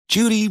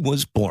Judy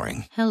was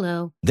boring.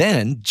 Hello.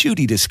 Then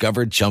Judy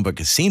discovered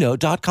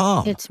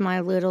ChumbaCasino.com. It's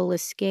my little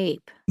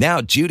escape. Now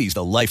Judy's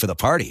the life of the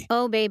party.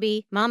 Oh,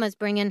 baby, mama's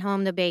bringing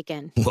home the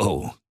bacon.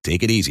 Whoa,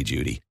 take it easy,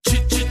 Judy.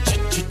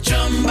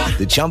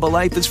 The Chumba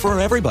life is for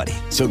everybody.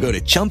 So go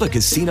to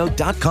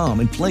ChumbaCasino.com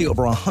and play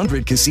over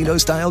 100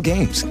 casino-style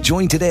games.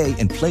 Join today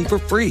and play for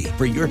free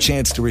for your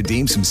chance to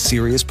redeem some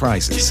serious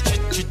prizes.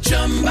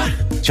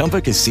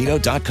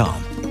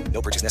 ChumbaCasino.com.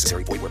 No purchase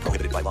necessary. Void where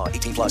prohibited by law.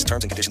 18 plus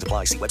terms and conditions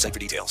apply. See website for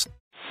details.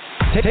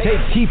 Take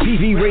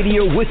TPV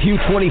Radio with you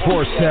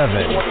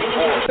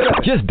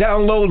 24/7. Just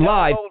download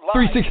Live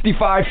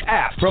 365's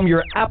app from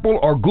your Apple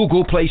or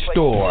Google Play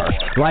Store.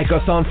 Like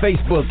us on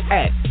Facebook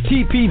at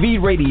TPV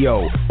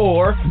Radio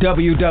or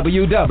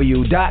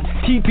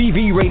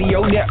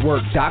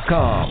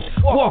www.tpvradionetwork.com.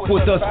 Walk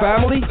with us,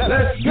 family.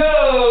 Let's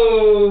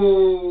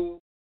go!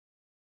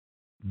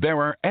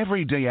 There are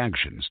everyday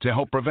actions to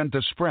help prevent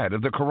the spread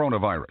of the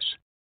coronavirus.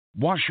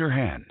 Wash your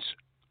hands.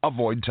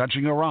 Avoid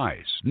touching your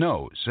eyes,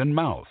 nose, and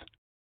mouth.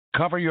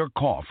 Cover your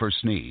cough or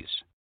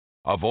sneeze.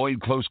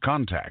 Avoid close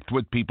contact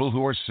with people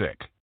who are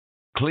sick.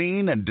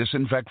 Clean and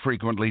disinfect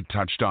frequently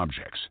touched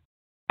objects.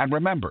 And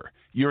remember,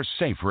 you're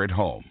safer at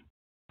home.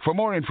 For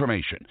more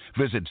information,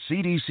 visit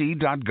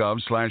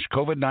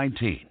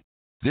cdc.gov/COVID-19.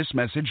 This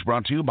message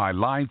brought to you by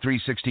Live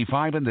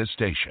 365 and this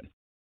station.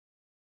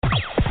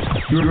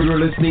 You're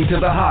listening to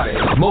the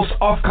hottest, most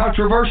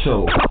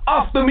off-controversial,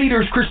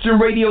 off-the-meters Christian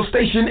radio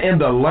station in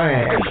the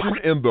land.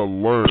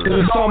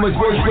 The Psalmist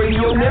Voice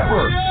Radio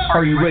Network.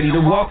 Are you ready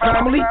to walk,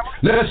 family?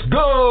 Let's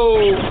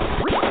go!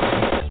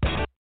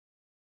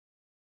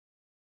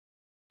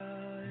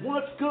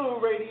 What's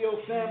good, radio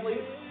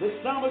family? The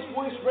Psalmist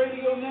Voice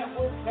Radio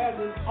Network has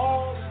an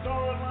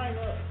all-star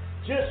lineup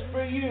just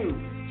for you.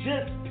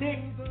 Just pick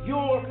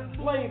your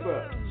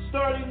flavor.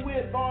 Starting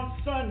with on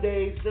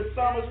Sundays, the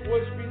Psalmist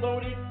Voice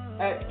Reloaded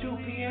at 2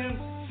 p.m.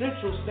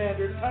 Central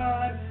Standard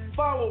Time,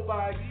 followed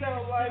by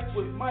Satellite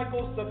with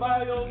Michael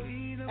Ceballos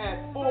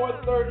at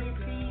 4:30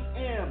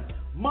 p.m.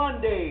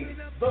 Mondays,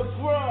 The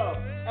Grub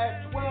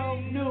at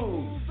 12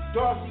 noon.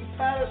 Darcy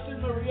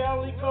Patterson, the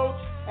reality coach,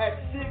 at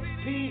 6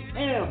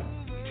 p.m.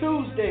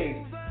 Tuesdays,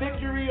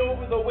 Victory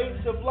Over the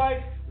Weights of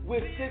Life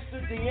with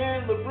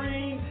Sis.Dian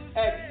Lebrin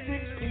at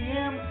 6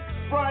 p.m.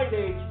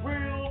 Fridays,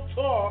 Real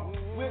Talk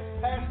with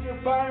Pastor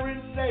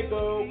Byron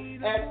Sago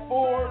at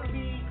 4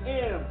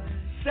 p.m.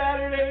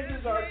 Saturdays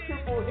is our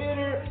triple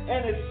hitter,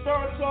 and it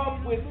starts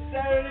off with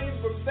Saturdays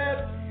for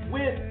Beth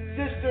with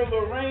Sister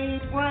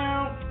Lorraine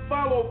Brown,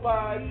 followed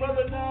by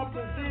Brother Now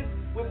Presents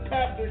with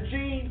Pastor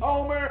Gene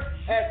Homer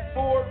at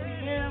 4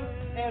 p.m.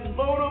 and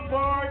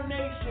Lodabar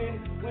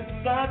Nation with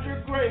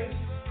Sandra Grace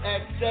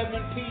at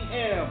 7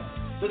 p.m.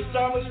 The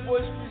Psalmist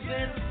Voice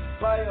presents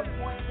by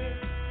appointment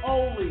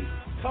only.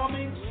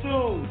 Coming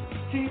soon.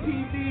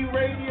 TPV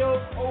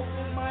Radio's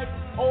open mic,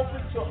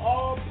 open to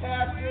all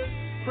pastors,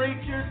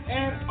 preachers,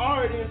 and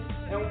artists,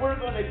 and we're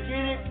going to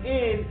get it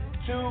in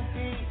to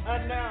be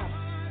announced.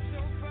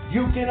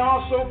 You can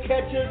also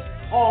catch us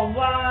on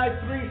Live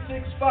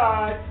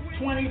 365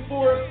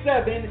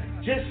 24/7.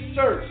 Just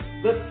search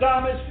the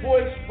Psalmist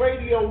Voice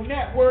Radio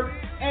Network,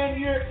 and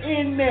you're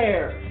in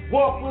there.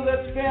 Walk with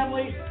us,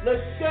 family.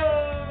 Let's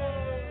go!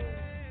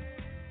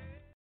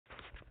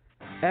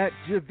 At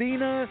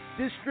Javina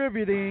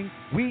Distributing,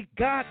 we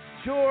got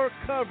your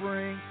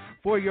covering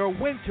for your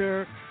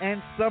winter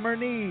and summer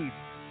needs.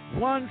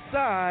 One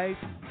size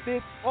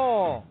fits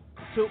all.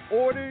 To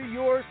order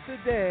yours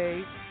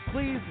today,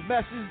 please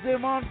message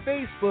them on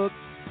Facebook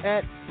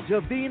at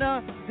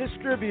Javina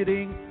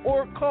Distributing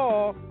or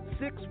call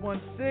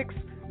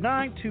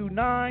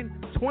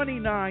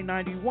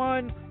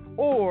 616-929-2991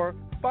 or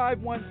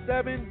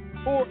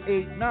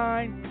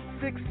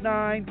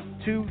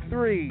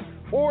 517-489-6923.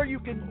 Or you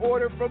can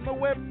order from the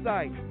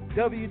website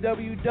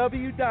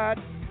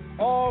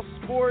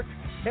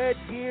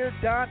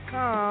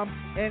www.allsportsheadgear.com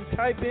and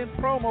type in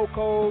promo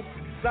code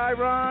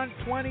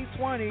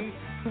Siron2020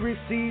 to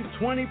receive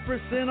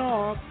 20%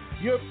 off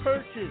your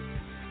purchase.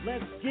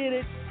 Let's get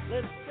it.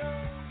 Let's go.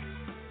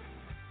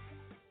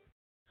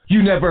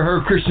 You never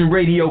heard Christian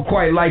radio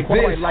quite like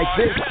this.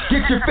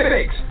 Get your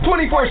fix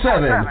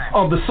 24/7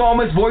 on the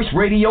Psalmist Voice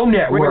Radio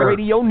Network.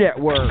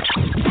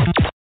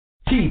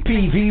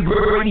 TPV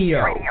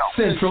Radio,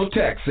 Central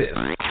Texas.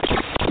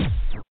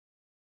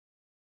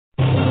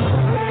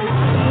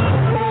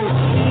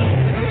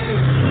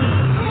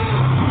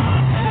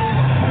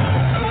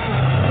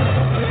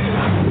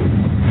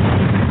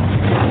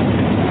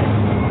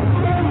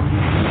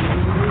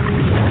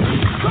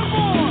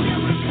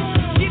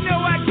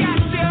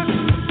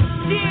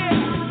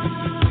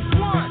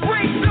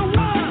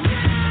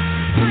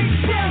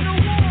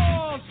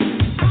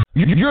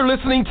 You're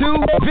listening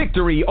to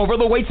Victory Over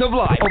the Weights of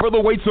Life.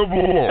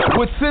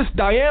 With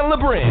Sis.Dian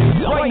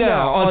Lebrin. Right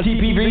now on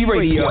TPV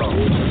Radio.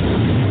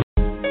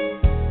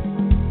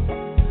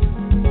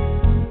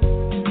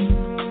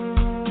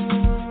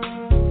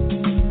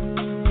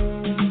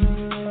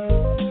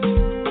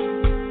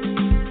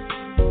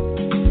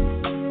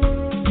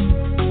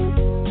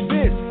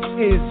 This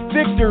is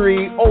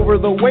Victory Over over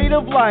the weight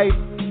of life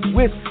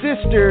with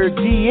Sis.Dian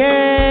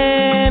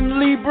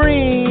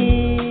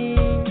Lebrin.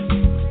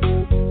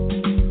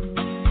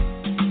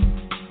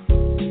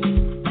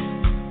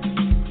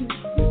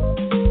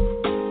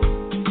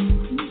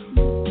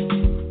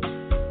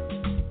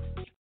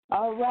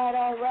 All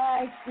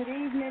right. Good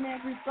evening,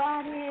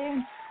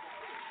 everybody.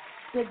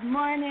 Good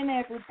morning,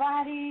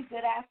 everybody.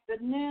 Good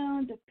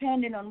afternoon,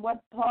 depending on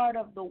what part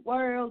of the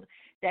world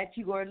that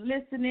you are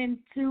listening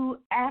to.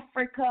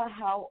 Africa,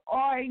 how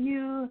are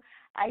you?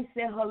 I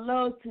say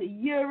hello to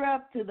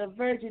Europe, to the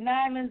Virgin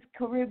Islands,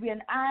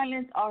 Caribbean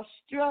Islands,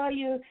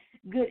 Australia.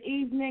 Good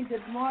evening,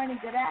 good morning,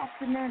 good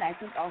afternoon. I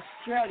think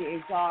Australia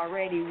is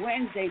already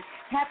Wednesday.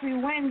 Happy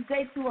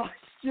Wednesday to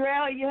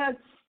Australia.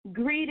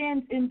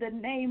 Greetings in the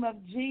name of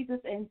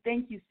Jesus, and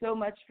thank you so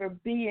much for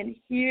being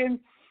here.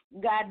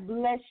 God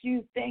bless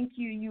you. Thank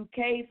you,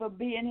 UK, for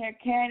being here.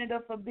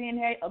 Canada, for being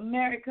here.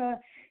 America,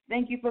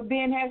 thank you for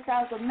being here.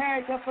 South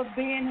America, for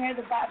being here.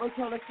 The Bible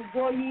told us to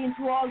go ye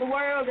into all the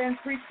world and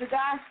preach the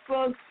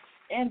gospel.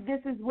 And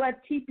this is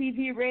what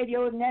TPV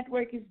Radio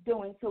Network is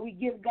doing. So we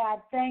give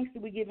God thanks,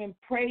 and we give him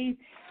praise,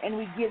 and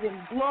we give him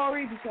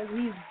glory because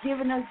he's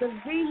given us the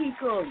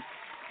vehicle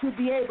to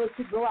be able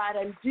to go out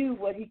and do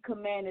what he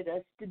commanded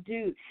us to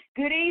do.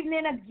 Good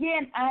evening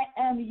again. I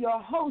am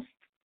your host,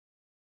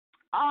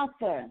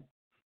 author,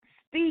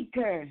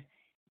 speaker,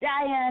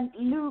 Dian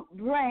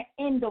Lebrin,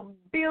 in the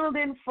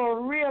building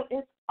for real.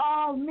 It's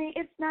all me.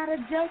 It's not a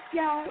joke,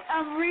 y'all.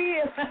 I'm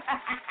real.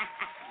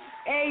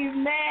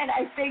 Amen.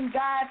 I thank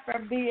God for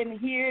being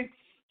here.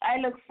 I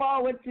look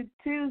forward to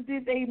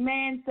Tuesdays.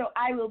 Amen. So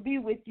I will be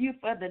with you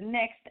for the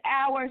next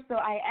hour. So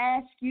I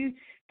ask you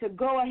to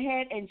go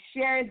ahead and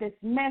share this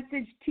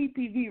message,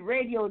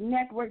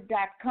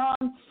 tpvradionetwork.com.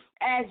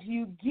 As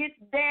you get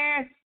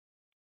there,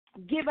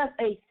 give us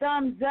a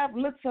thumbs up.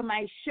 Look for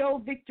my show,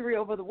 Victory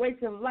Over the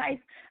Weights of Life.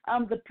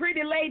 The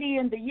pretty lady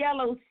in the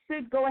yellow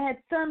suit, go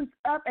ahead, thumbs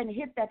up and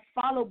hit that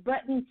follow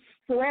button.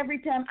 So every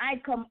time I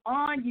come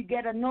on, you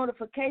get a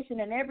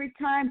notification. And every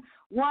time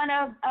one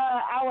of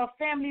our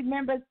family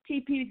members,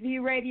 TPV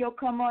Radio,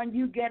 come on,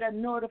 you get a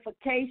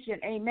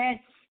notification. Amen.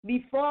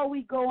 Before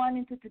we go on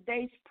into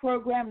today's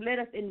program, let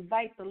us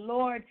invite the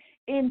Lord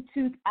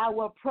into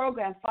our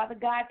program. Father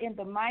God, in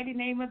the mighty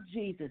name of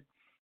Jesus,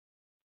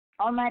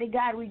 Almighty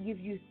God, we give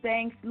you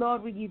thanks.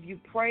 Lord, we give you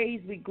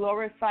praise. We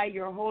glorify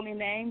your holy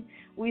name.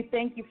 We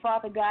thank you,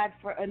 Father God,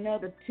 for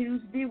another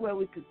Tuesday where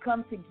we could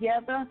come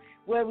together,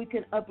 where we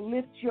can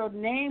uplift your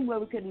name,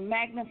 where we can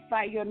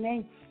magnify your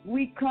name.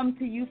 We come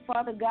to you,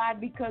 Father God,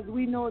 because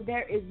we know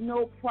there is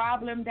no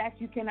problem that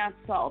you cannot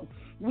solve.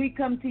 We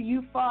come to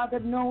you, Father,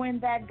 knowing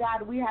that,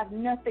 God, we have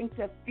nothing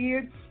to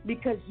fear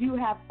because you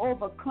have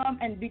overcome,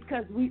 and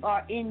because we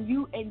are in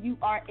you and you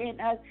are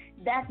in us,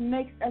 that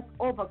makes us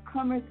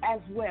overcomers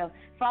as well.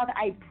 Father,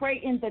 I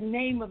pray in the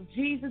name of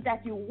Jesus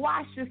that you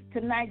wash us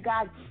tonight,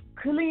 God.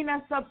 Clean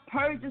us up,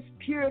 purge us,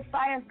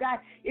 purify us, God.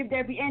 If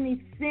there be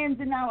any sins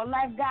in our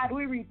life, God,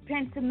 we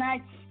repent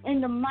tonight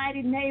in the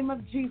mighty name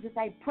of Jesus.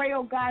 I pray,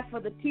 oh God, for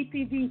the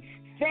TPV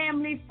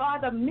family,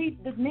 Father,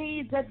 meet the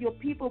needs of your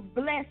people.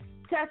 Bless,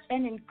 touch,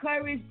 and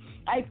encourage.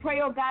 I pray,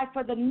 oh God,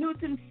 for the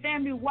Newton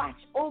family. Watch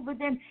over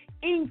them,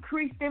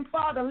 increase them,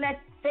 Father. Let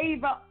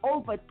favor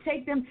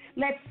overtake them.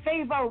 Let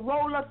favor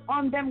roll up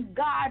on them,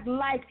 God,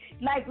 like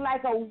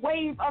a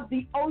wave of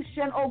the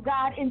ocean, oh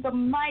God, in the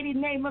mighty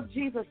name of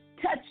Jesus.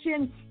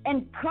 Touching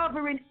and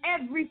covering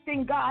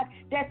everything, God,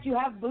 that you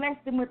have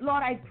blessed them with.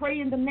 Lord, I pray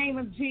in the name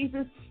of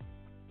Jesus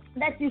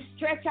that you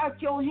stretch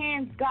out your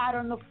hands, God,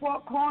 on the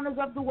four corners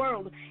of the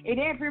world. And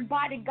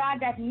everybody, God,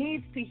 that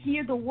needs to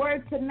hear the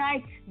word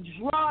tonight,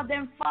 draw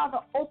them,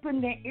 Father,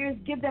 open their ears,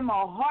 give them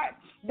a heart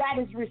that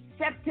is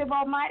receptive,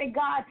 Almighty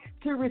God,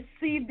 to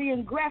receive the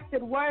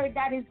engrafted word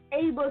that is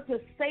able to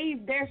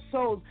save their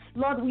souls.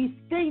 Lord, we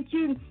thank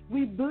you,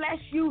 we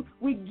bless you,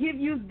 we give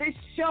you this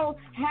show.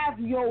 Have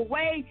your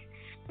way.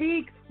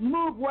 Speak,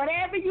 move,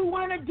 whatever you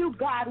want to do,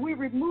 God. We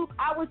remove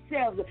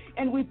ourselves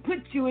and we put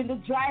you in the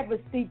driver's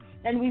seat.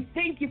 And we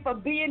thank you for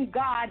being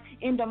God.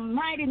 In the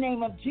mighty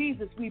name of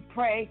Jesus, we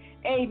pray.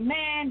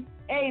 Amen.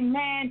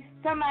 Amen.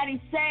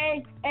 Somebody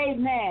say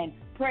amen.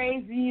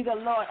 Praise ye the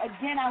Lord.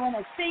 Again, I want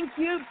to thank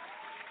you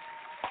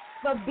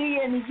for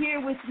being here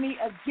with me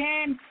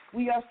again.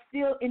 We are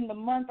still in the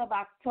month of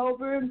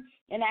October.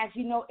 And as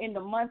you know, in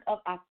the month of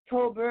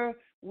October,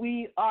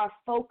 we are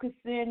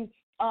focusing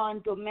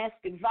on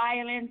domestic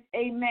violence.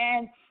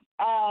 Amen.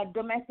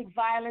 Domestic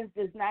violence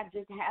does not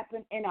just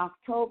happen in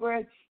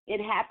October.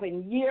 It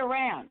happens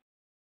year-round.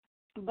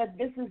 But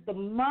this is the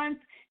month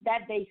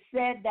that they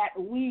said that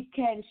we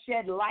can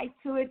shed light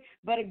to it.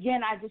 But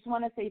again, I just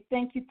want to say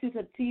thank you to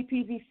the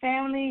TPV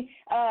family,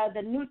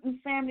 the Newton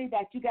family,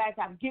 that you guys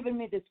have given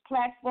me this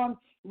platform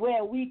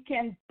where we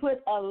can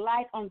put a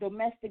light on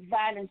domestic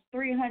violence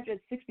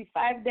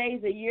 365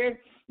 days a year,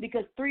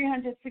 because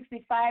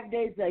 365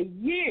 days a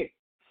year,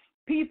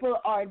 people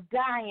are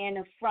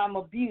dying from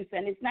abuse.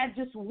 And it's not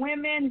just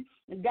women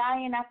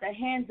dying at the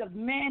hands of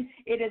men.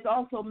 It is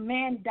also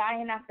men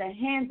dying at the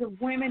hands of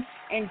women,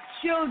 and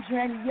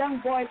children,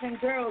 young boys and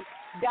girls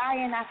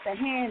dying at the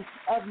hands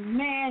of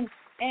men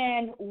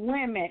and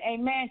women.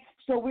 Amen.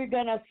 So we're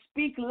going to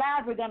speak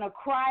loud, we're going to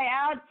cry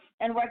out,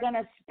 and we're going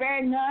to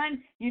spare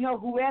none. You know,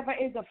 whoever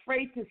is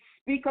afraid to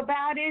speak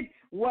about it,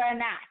 we're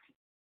not.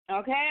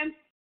 Okay?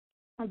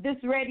 This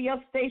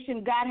radio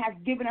station, God has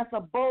given us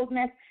a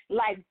boldness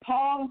like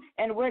Paul,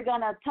 and we're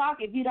going to talk.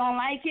 If you don't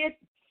like it,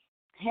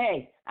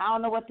 hey, I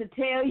don't know what to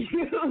tell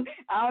you.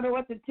 I don't know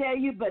what to tell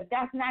you, but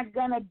that's not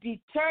going to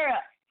deter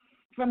us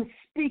from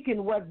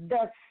speaking what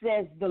thus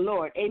says the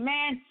Lord.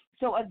 Amen.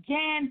 So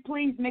again,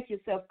 please make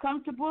yourself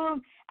comfortable.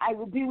 I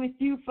will be with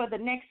you for the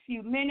next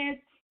few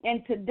minutes.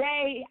 And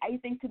today, I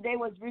think today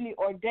was really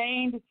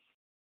ordained.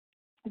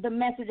 The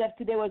message of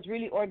today was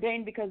really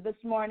ordained because this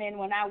morning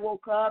when I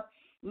woke up,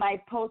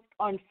 my post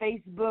on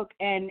Facebook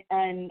and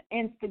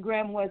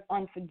Instagram was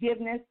on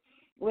forgiveness.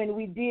 When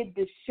we did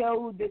the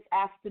show this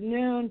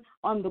afternoon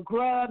on the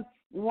Grub,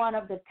 one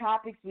of the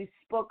topics we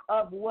spoke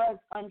of was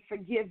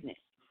unforgiveness.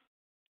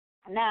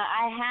 Now,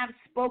 I have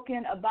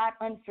spoken about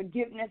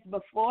unforgiveness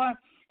before,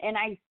 and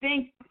I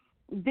think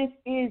this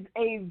is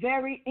a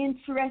very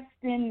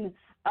interesting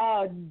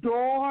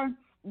door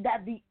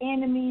that the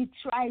enemy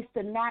tries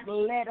to not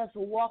let us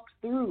walk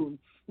through,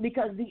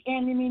 because the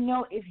enemy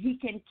knows if he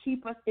can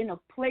keep us in a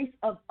place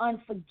of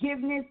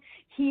unforgiveness,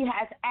 he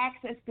has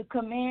access to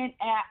come in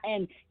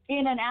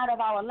and out of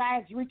our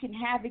lives, wreaking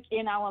havoc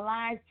in our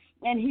lives.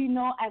 And he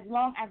knows as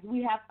long as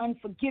we have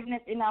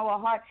unforgiveness in our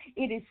heart,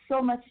 it is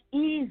so much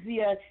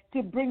easier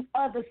to bring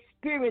other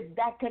spirits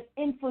that could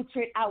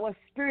infiltrate our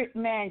spirit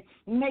man,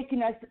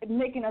 making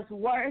us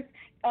worse,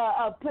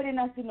 putting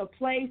us in a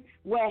place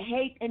where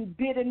hate and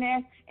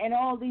bitterness and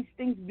all these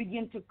things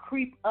begin to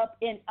creep up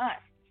in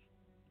us.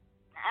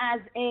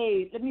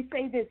 Let me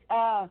say this,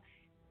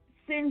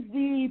 since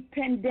the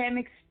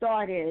pandemic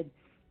started,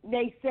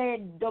 they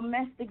said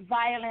domestic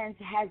violence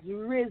has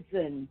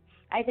risen,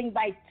 I think,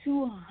 by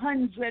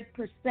 200%.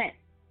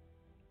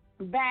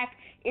 Back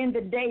in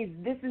the days,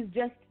 this is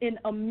just in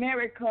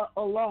America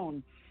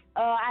alone.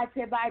 I'd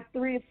say about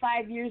 3 or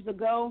 5 years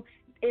ago,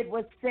 it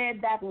was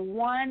said that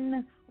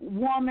one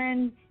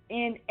woman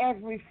in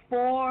every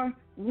 4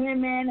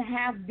 women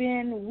have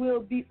been,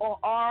 will be, or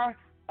are,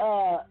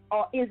 or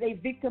is a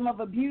victim of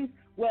abuse.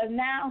 Well,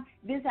 now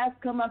this has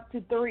come up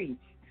to 3.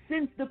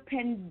 Since the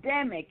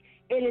pandemic,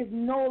 it is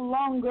no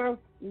longer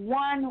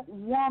one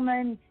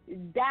woman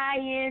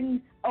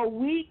dying a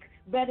week,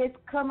 but it's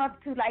come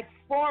up to like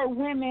 4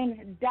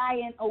 women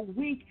dying a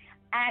week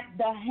at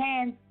the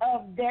hands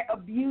of their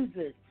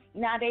abusers.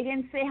 Now, they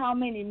didn't say how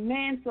many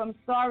men, so I'm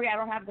sorry, I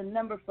don't have the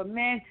number for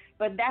men,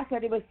 but that's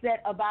what it was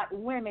said about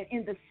women.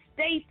 In the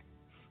state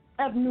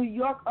of New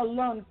York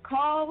alone,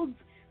 calls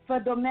for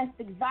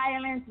domestic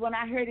violence, when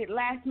I heard it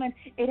last month,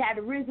 it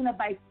had risen up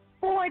by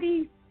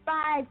 45%.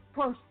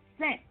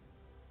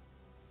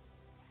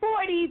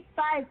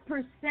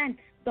 45%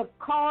 the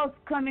calls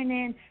coming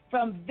in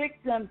from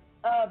victims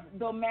of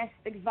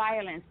domestic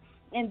violence.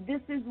 And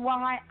this is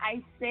why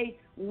I say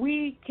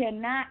we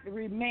cannot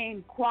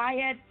remain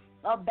quiet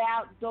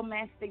about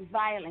domestic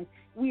violence.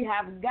 We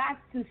have got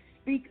to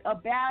speak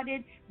about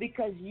it,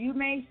 because you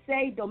may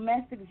say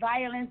domestic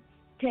violence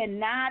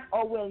cannot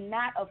or will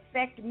not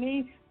affect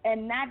me,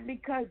 and not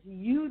because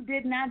you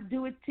did not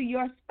do it to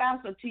your spouse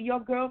or to your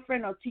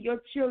girlfriend or to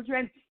your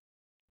children.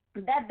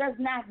 That does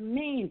not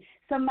mean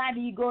somebody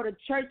you go to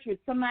church with,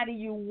 somebody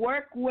you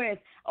work with,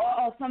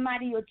 or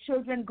somebody your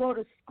children go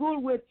to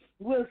school with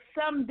will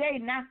someday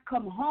not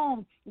come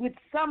home with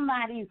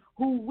somebody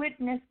who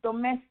witnessed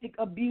domestic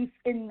abuse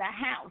in the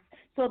house.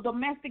 So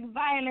domestic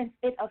violence,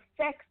 it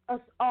affects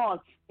us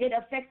all. It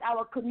affects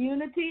our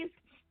communities.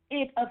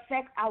 It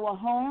affects our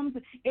homes.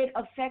 It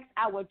affects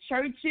our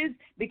churches,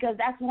 because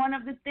that's one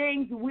of the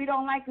things we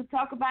don't like to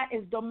talk about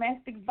is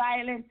domestic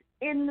violence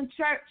in the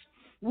church.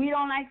 We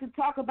don't like to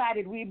talk about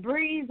it. We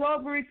breeze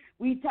over it.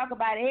 We talk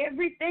about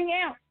everything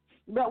else,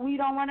 but we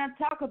don't want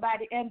to talk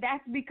about it. And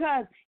that's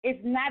because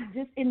it's not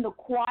just in the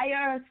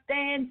choir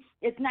stand.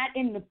 It's not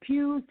in the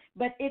pews,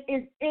 but it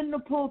is in the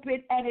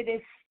pulpit, and it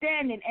is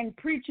standing and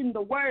preaching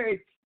the word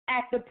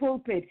at the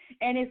pulpit.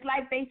 And it's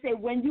like they say,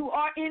 when you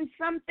are in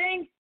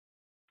something,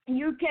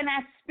 you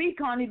cannot speak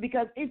on it,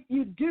 because if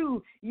you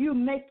do, you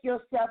make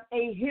yourself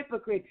a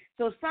hypocrite.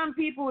 So some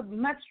people would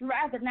much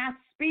rather not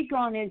speak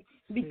on it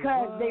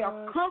because they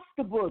are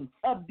comfortable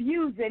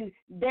abusing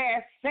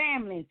their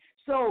families.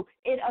 So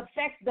it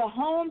affects the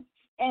home,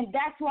 and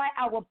that's why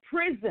our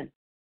prison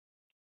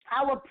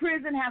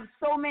have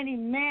so many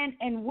men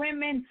and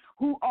women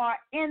who are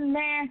in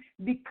there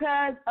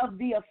because of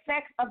the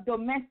effects of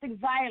domestic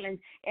violence.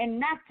 And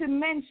not to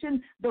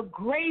mention, the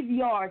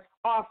graveyards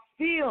are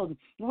filled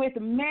with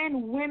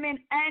men, women,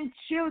 and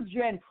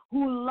children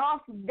who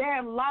lost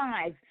their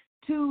lives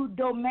to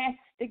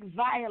domestic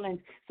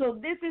violence. So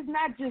this is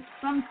not just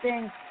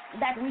something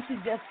that we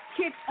should just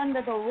kick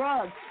under the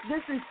rug.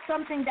 This is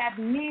something that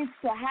needs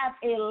to have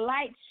a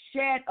light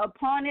shed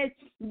upon it.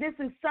 This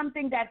is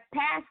something that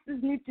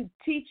pastors need to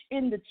teach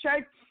in the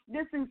church.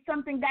 This is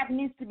something that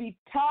needs to be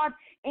taught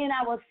in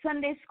our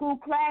Sunday school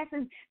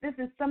classes. This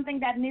is something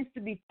that needs to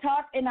be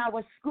taught in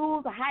our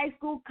schools, high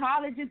school,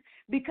 colleges,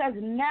 because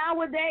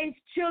nowadays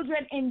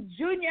children in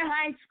junior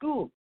high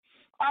school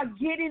are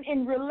getting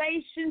in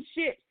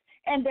relationships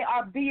and they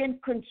are being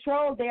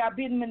controlled. They are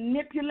being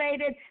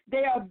manipulated.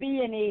 They are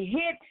being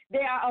hit.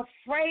 They are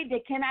afraid. They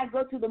cannot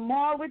go to the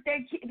mall with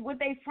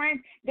their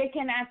friends. They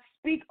cannot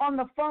speak on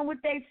the phone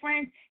with their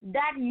friends.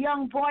 That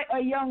young boy or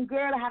young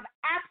girl have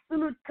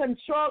absolute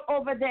control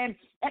over them.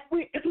 And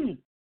we,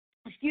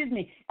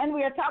 and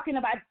we are talking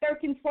about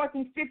 13,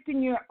 14,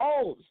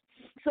 15-year-olds.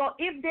 So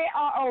if they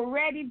are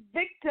already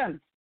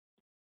victims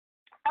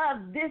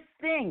of this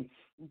thing,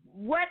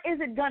 what is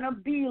it going to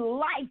be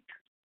like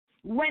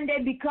when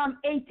they become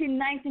 18,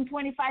 19,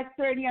 25,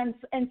 30,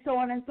 and so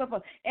on and so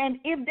forth? And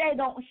if they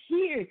don't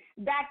hear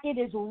that it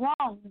is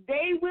wrong,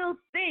 they will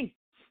think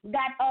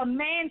that a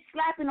man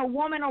slapping a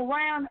woman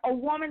around, a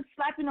woman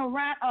slapping a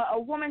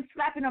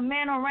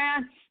man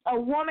around, a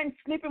woman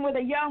sleeping with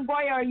a young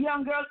boy or a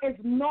young girl is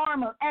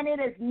normal, and it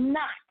is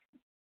not.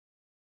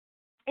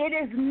 It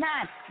is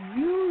not.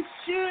 You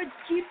should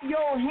keep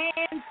your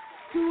hands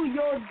to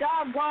your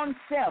doggone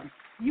self.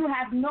 You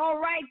have no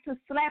right to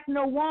slap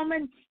no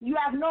woman. You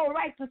have no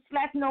right to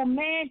slap no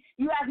man.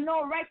 You have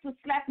no right to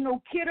slap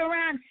no kid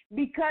around,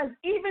 because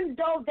even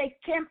though they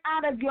came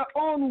out of your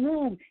own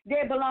womb,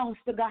 they belongs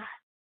to God.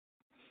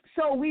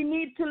 So we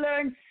need to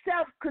learn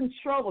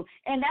self-control,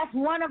 and that's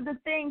one of the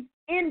things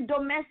in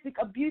domestic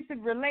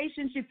abusive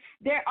relationships.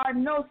 There are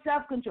no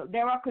self-control.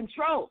 There are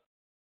control.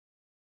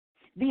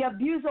 The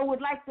abuser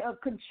would like to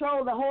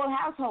control the whole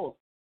household.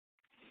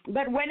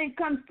 But when it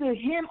comes to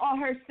him or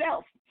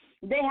herself,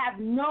 they have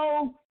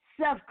no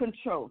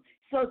self-control.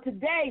 So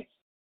today,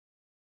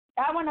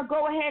 I want to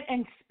go ahead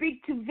and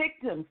speak to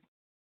victims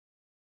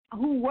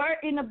who were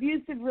in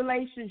abusive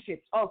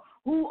relationships or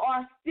who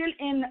are still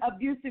in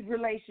abusive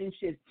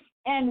relationships.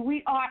 And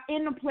we are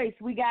in a place,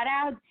 we got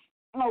out,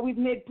 or we've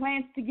made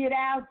plans to get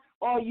out,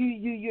 or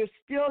you're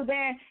still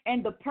there,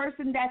 and the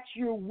person that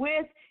you're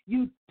with,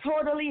 you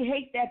totally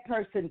hate that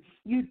person.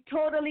 You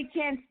totally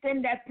can't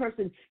stand that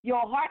person. Your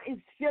heart is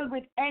filled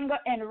with anger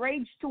and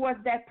rage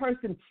towards that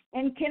person.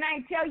 And can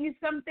I tell you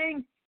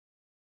something?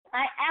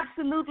 I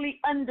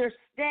absolutely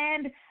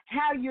understand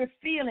how you're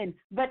feeling,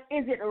 but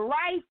is it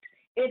right?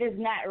 It is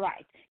not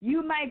right.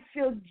 You might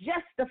feel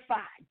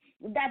justified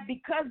that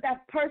because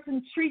that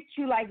person treats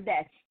you like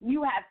that,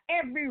 you have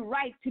every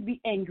right to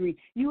be angry.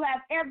 You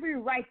have every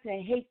right to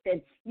hate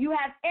them. You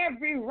have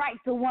every right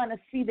to want to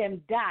see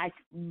them die.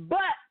 But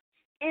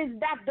is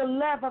that the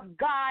love of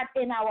God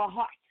in our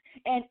hearts?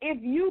 And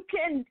if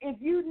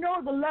you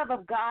know the love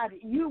of God,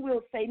 you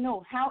will say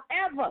no.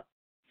 However,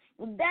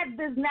 that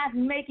does not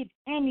make it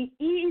any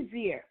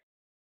easier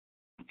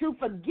to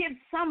forgive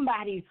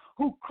somebody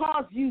who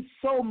caused you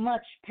so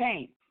much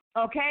pain,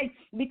 okay?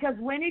 Because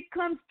when it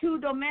comes to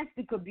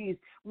domestic abuse,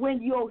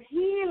 when your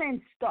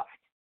healing starts,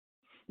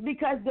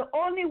 because the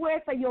only way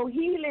for your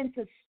healing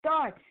to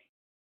start,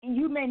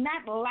 you may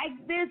not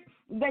like this,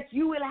 but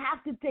you will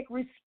have to take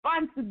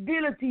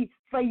responsibility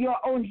for your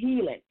own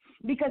healing,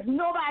 because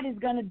nobody's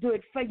going to do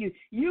it for you.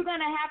 You're going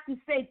to have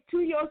to say to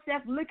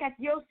yourself, look at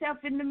yourself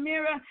in the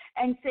mirror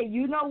and say,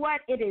 you know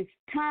what, it is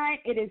time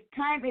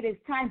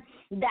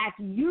that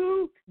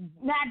you,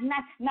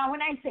 now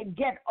when I say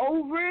get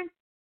over it,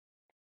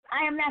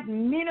 I am not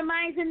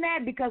minimizing that,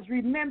 because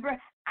remember,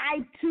 I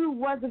too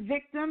was a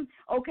victim,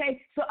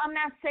 okay? So I'm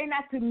not saying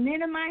that to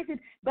minimize it,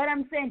 but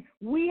I'm saying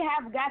we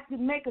have got to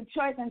make a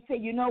choice and say,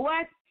 you know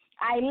what,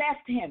 I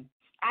left him.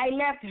 I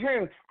left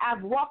her.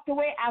 I've walked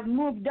away. I've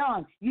moved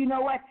on. You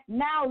know what?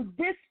 Now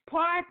this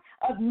part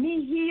of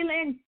me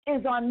healing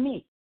is on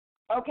me,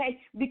 okay?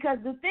 Because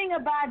the thing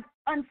about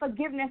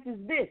unforgiveness is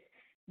this.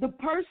 The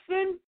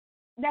person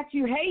that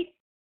you hate,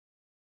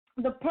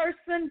 the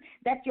person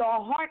that your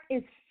heart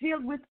is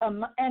filled with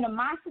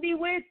animosity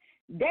with,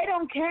 they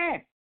don't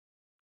care.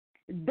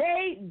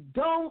 They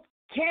don't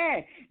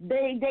care.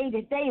 They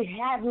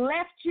have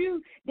left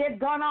you. They've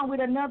gone on with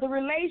another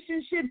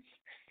relationship.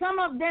 Some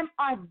of them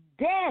are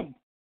dead.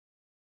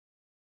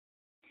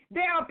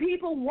 There are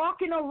people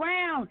walking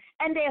around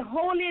and they're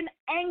holding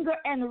anger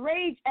and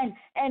rage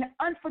and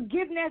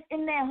unforgiveness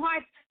in their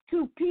hearts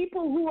to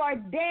people who are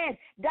dead.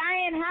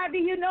 Diane, how do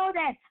you know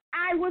that?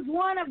 I was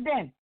one of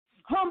them.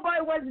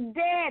 Homeboy was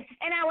dead,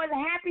 and I was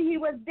happy he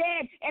was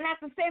dead, and at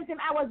the same time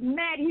I was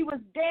mad he was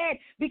dead,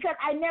 because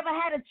I never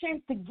had a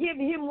chance to give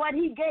him what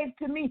he gave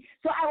to me.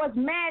 So I was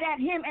mad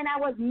at him, and I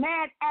was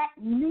mad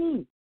at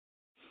me.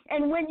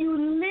 And when you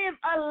live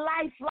a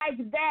life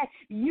like that,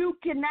 you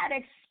cannot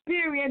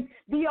experience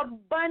the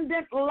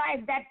abundant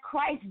life that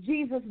Christ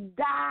Jesus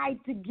died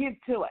to give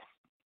to us.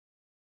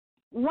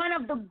 One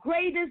of the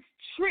greatest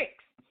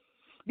tricks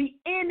the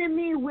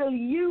enemy will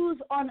use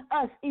on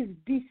us is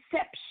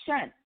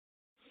deception.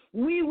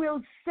 we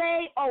will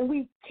say, or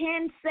we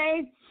can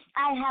say,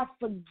 I have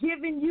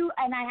forgiven you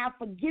and I have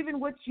forgiven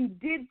what you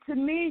did to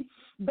me.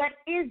 But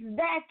is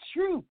that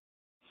true?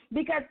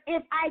 Because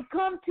if I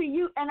come to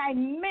you and I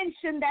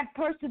mention that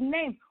person's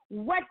name,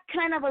 what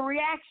kind of a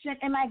reaction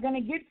am I going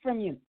to get from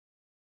you?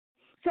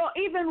 So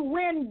even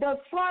when the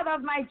father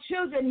of my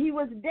children, he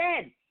was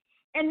dead,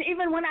 and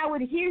even when I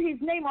would hear his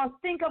name or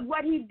think of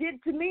what he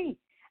did to me,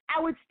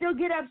 I would still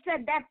get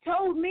upset. That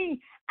told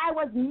me I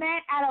was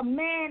mad at a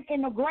man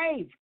in the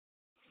grave.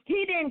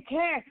 He didn't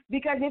care,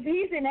 because if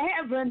he's in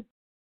heaven,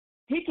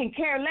 he can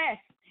care less.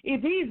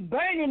 If he's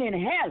burning in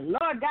hell,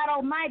 Lord God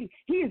Almighty,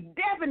 he is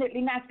definitely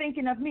not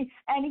thinking of me.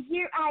 And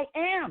here I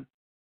am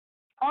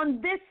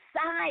on this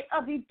side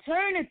of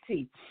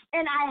eternity,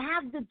 and I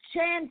have the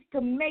chance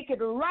to make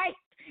it right,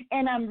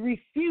 and I'm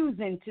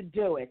refusing to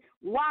do it.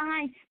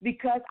 Why?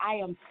 Because I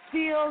am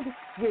filled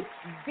with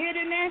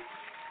bitterness.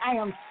 I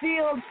am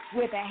filled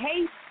with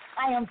hate.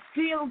 I am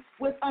filled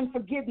with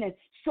unforgiveness.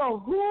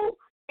 So who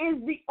is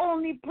the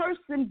only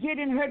person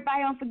getting hurt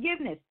by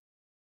unforgiveness?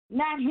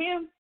 Not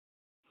him.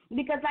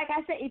 Because like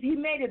I said, if he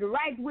made it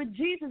right with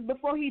Jesus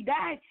before he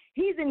died,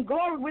 he's in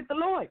glory with the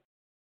Lord.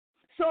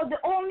 So the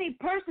only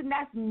person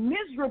that's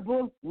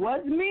miserable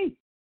was me.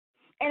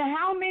 And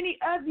how many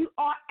of you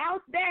are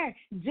out there,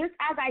 just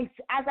as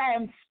I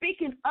am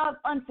speaking of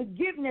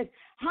unforgiveness,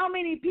 how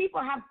many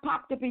people have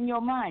popped up in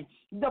your mind?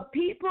 The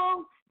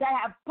people that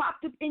have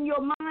popped up in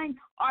your mind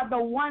are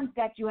the ones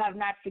that you have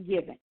not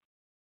forgiven.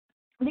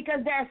 Because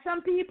there are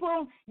some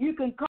people you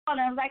can call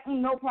and I'm like,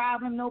 no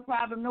problem, no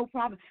problem, no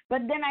problem.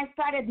 But then I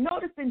started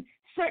noticing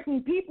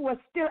certain people were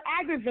still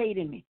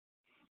aggravating me.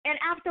 And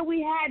after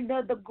we had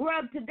the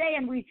grub today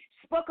and we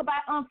spoke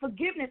about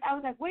unforgiveness, I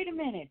was like, wait a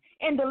minute.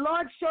 And the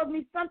Lord showed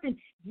me something.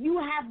 You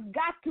have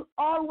got to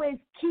always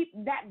keep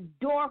that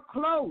door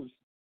closed.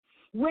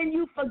 When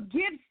you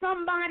forgive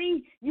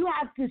somebody, you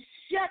have to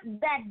shut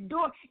that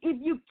door. If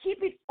you keep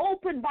it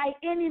open by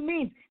any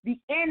means, the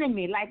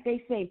enemy, like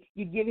they say,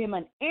 you give him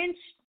an inch,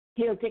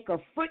 he'll take a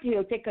foot,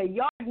 he'll take a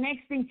yard.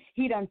 Next thing,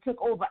 he done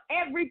took over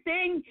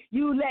everything.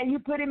 You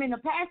put him in the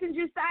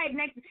passenger side,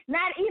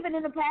 not even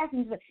in the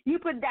passenger. You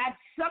put that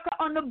sucker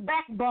on the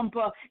back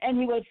bumper, and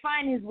he will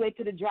find his way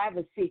to the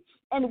driver's seat.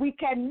 And we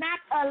cannot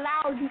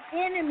allow the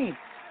enemy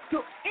to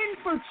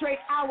infiltrate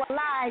our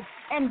lives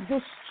and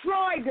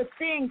destroy the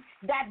things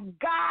that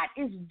God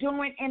is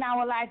doing in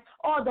our lives,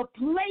 or the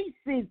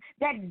places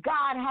that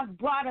God has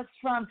brought us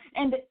from,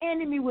 and the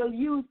enemy will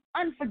use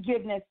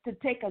unforgiveness to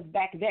take us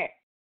back there.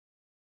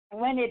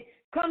 When it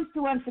comes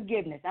to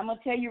unforgiveness, I'm going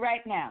to tell you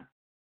right now,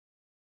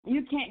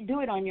 you can't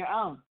do it on your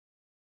own.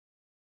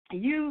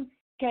 You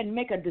can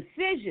make a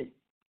decision,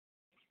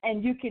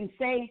 and you can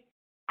say,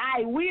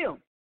 I will,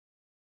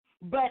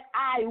 but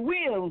I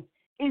will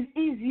is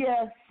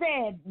easier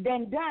said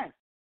than done.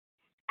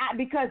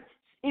 Because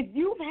if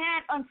you've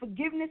had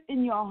unforgiveness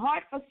in your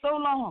heart for so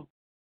long,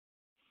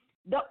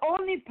 the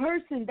only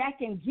person that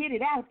can get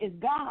it out is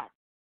God.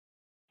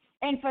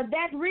 And for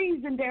that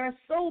reason, there are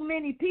so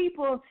many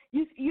people,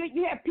 you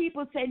hear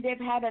people say they've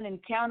had an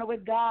encounter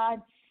with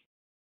God,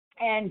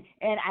 and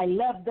I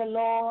love the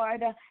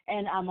Lord,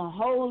 and I'm a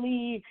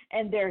holy,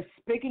 and they're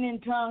speaking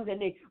in tongues,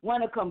 and they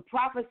want to come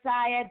prophesy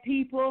at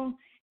people,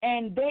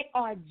 and they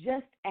are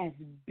just as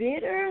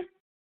bitter,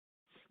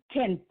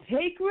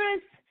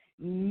 cantankerous,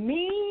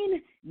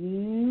 mean,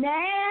 nasty.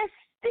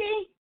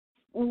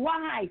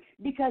 Why?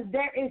 Because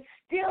there is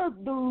still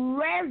the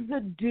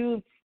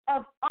residue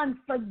of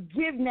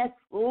unforgiveness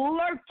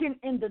lurking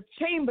in the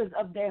chambers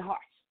of their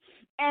hearts.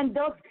 And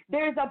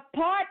there's a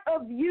part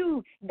of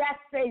you that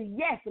says,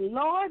 yes,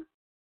 Lord,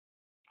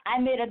 I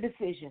made a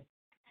decision.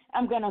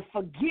 I'm going to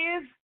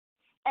forgive,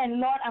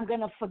 and Lord, I'm going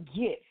to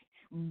forgive.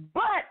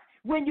 But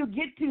when you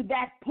get to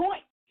that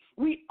point,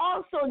 we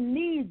also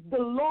need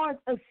the Lord's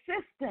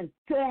assistance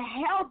to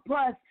help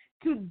us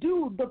to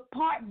do the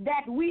part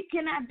that we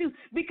cannot do,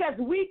 because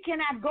we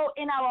cannot go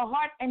in our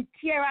heart and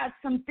tear out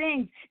some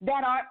things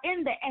that are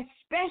in there,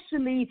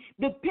 especially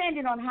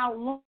depending on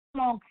how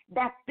long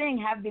that thing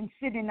have been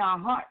sitting in our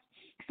hearts.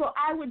 So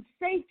I would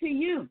say to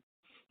you,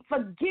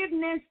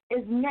 forgiveness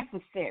is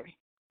necessary.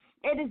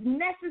 It is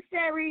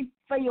necessary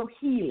for your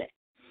healing.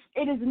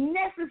 It is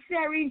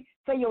necessary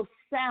for your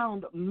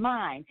sound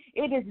mind.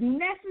 It is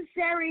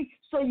necessary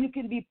so you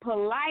can be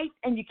polite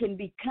and you can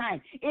be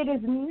kind. It is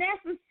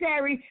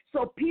necessary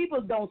so people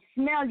don't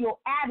smell your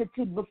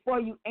attitude before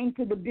you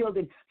enter the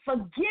building.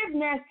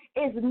 Forgiveness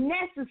is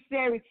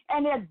necessary.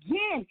 And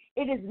again,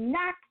 it is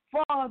not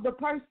for the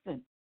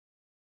person.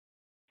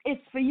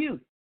 It's for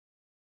you.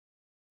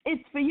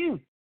 It's for you.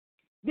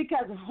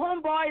 Because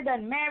homeboy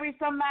that married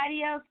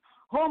somebody else,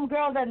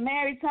 homegirl that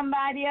married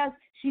somebody else,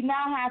 she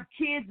now has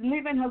kids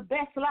living her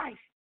best life.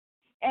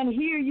 And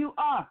here you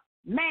are,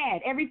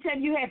 mad. Every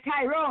time you have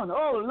Tyrone,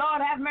 oh,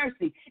 Lord have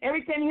mercy.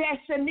 Every time you have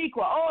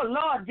Shaniqua, oh,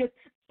 Lord, just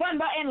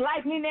thunder and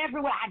lightning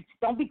everywhere.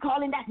 Don't be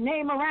calling that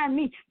name around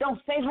me. Don't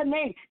say her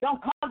name.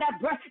 Don't call that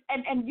breath.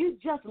 And you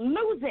just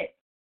lose it.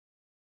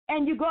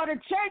 and you go to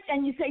church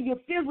and you say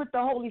you're filled with the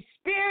Holy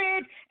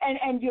Spirit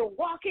and you're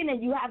walking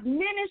and you have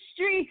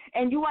ministry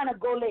and you want to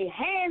go lay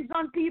hands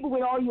on people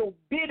with all your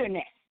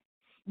bitterness.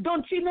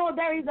 Don't you know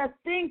there is a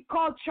thing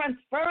called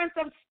transference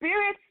of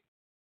spirits?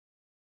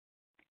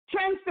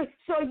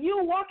 So you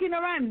walking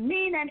around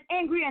mean and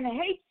angry and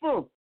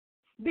hateful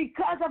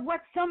because of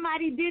what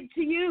somebody did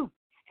to you.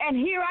 And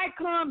here I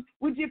come,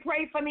 would you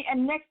pray for me?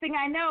 And next thing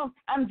I know,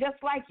 I'm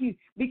just like you,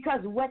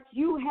 because what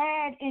you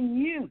had in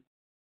you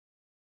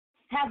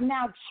have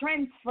now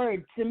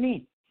transferred to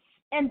me.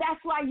 And that's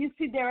why you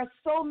see there are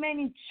so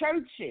many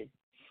churches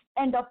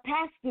and the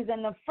pastors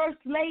and the first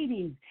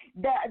ladies,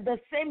 the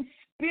same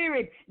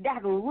spirit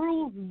that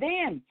rules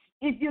them.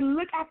 If you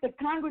look at the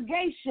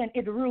congregation,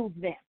 it rules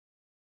them.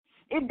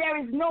 If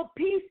there is no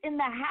peace in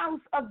the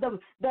house of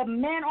the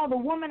man or the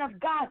woman of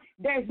God,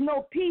 there is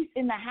no peace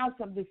in the house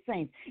of the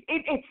saints.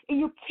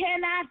 You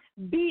cannot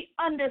be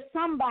under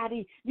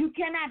somebody. You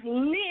cannot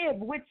live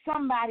with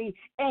somebody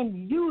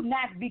and you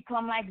not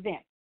become like them.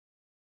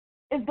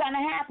 It's going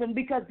to happen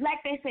because, like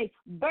they say,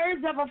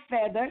 birds of a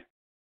feather,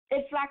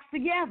 it flocks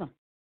together.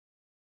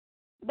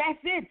 That's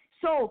it.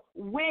 So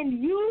when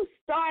you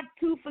start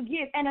to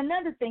forgive, and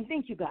another thing,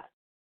 thank you, God.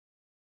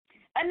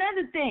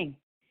 Another thing,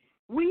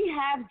 we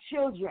have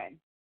children,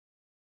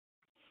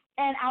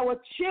 and our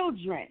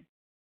children,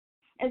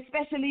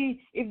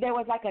 especially if there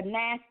was like a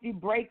nasty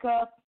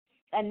breakup,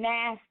 a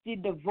nasty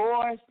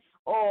divorce,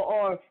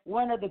 or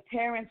one of the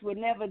parents were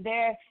never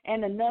there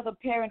and another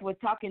parent was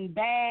talking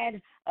bad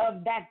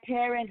of that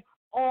parent,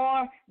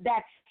 or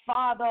that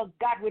father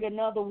got with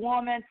another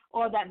woman,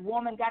 or that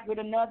woman got with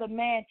another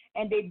man,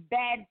 and they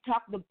bad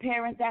talk the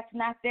parent that's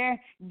not there,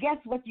 guess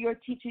what you're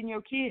teaching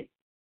your kids?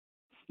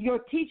 You're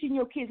teaching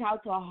your kids how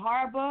to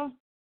harbor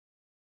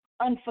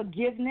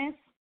unforgiveness,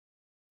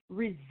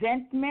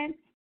 resentment,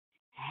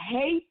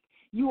 hate.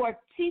 You are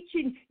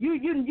teaching, you're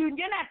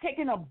not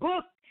taking a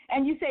book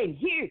and you say,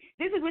 here,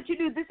 this is what you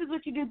do, this is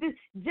what you do, this,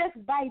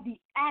 just by the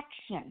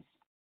actions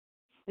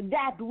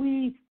that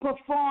we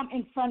perform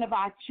in front of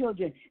our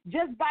children,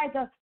 just by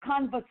the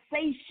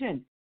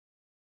conversation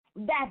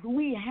that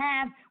we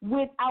have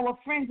with our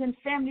friends and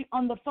family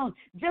on the phone,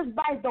 just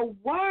by the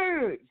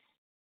words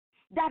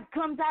that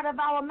comes out of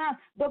our mouth.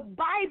 The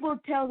Bible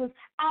tells us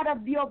out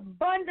of the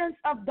abundance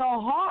of the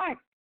heart,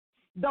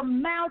 the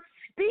mouth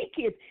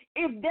speaketh.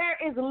 If there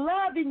is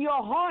love in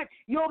your heart,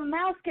 your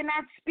mouth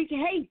cannot speak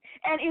hate.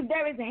 And if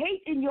there is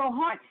hate in your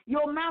heart,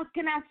 your mouth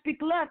cannot speak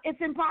love. It's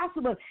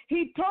impossible.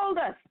 He told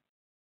us,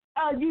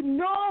 you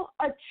know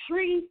a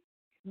tree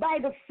by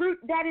the fruit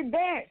that it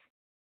bears.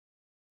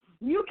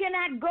 You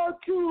cannot go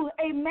to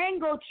a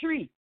mango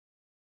tree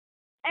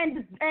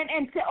and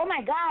say, oh, my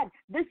God,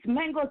 this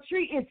mango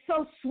tree is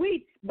so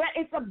sweet, but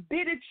it's a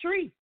bitter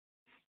tree.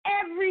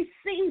 Every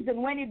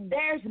season when it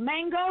bears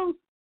mangoes,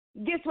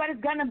 guess what it's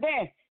going to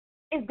bear?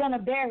 It's going to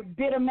bear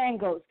bitter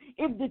mangoes.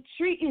 If the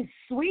tree is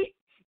sweet,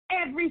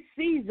 every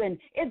season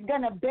it's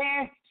going to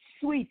bear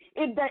sweet.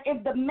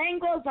 If the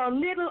mangoes are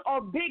little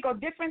or big or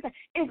different,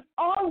 it's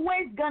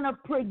always going to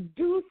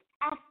produce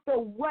after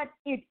what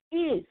it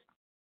is.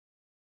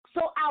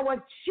 So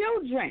our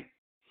children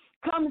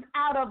comes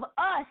out of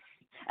us.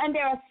 And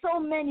there are so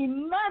many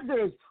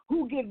mothers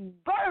who give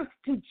birth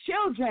to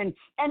children.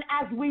 And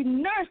as we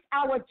nurse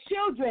our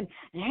children,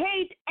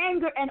 hate,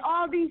 anger, and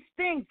all these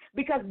things,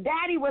 because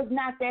daddy was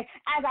not there,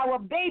 as our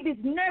babies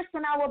nurse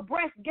on our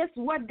breast, guess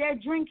what they're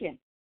drinking?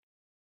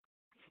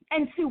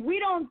 And see, we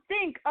don't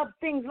think of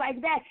things like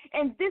that.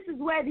 And this is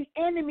where the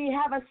enemy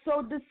have us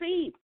so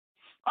deceived.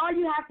 All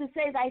you have to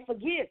say is, I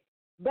forgive.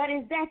 But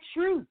is that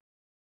true?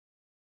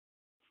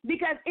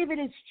 Because if it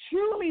is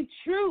truly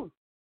true,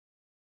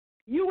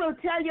 you will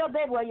tell your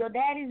baby, well, your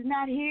daddy's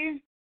not here,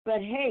 but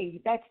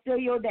hey, that's still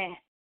your dad.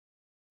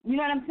 You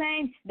know what I'm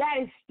saying? That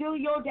is still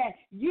your dad.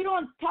 You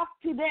don't talk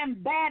to them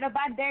bad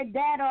about their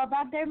dad or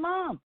about their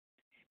mom,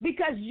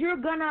 because you're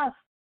going to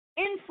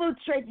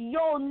infiltrate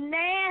your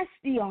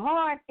nasty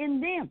heart in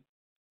them.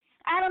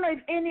 I don't know if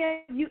any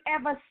of you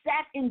ever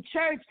sat in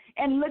church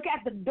and look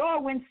at the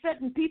door when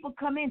certain people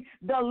come in,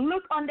 the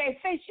look on their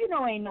face, you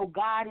know ain't no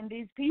God in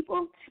these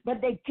people, but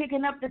they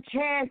kicking up the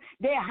chairs,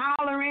 they're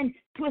hollering,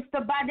 twist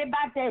about, they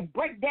about to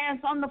break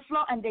dance on the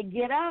floor, and they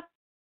get up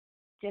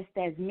just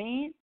as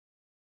mean,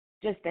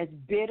 just as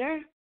bitter,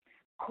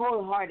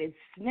 cold-hearted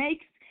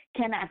snakes,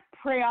 cannot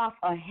pray off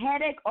a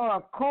headache or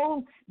a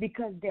cold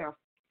because they're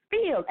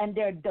filled and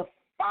they're defiled.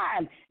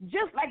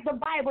 Just like the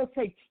Bible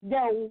says,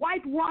 they're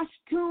whitewashed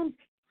tombs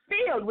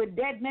filled with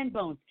dead men's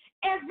bones.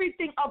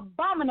 Everything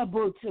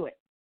abominable to it.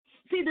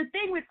 See, the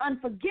thing with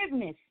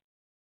unforgiveness,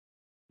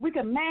 we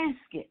can mask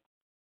it.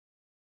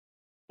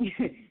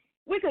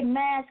 We can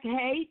mask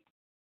hate.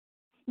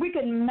 We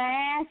can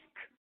mask,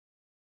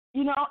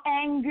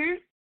 anger.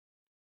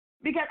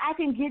 Because I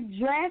can get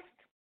dressed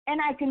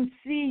and I can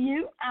see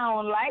you. I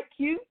don't like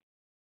you.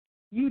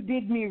 You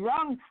did me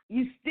wrong.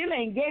 You still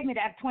ain't gave me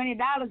that $20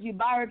 you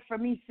borrowed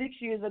from me 6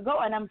 years ago,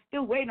 and I'm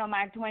still waiting on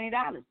my $20.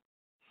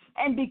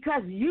 And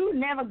because you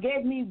never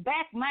gave me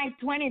back my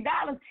 $20,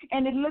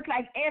 and it looked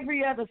like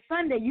every other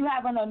Sunday you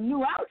have on a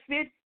new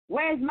outfit,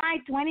 where's my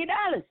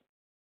 $20?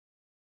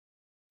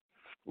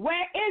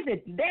 Where is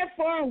it?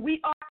 Therefore, we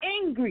are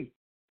angry.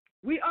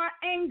 We are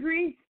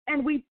angry,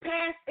 and we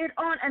pass it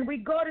on, and we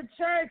go to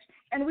church,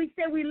 and we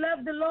say we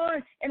love the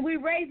Lord, and we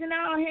raising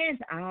our hands.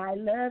 I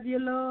love you,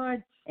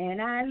 Lord, and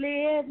I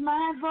lift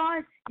my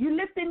voice. You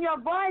lifting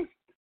your voice?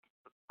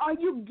 Are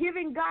you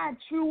giving God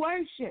true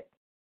worship?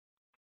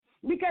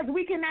 Because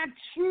we cannot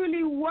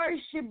truly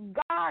worship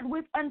God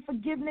with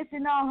unforgiveness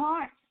in our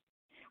hearts.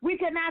 We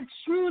cannot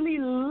truly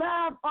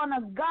love on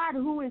a God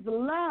who is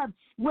love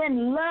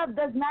when love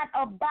does not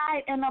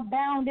abide and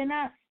abound in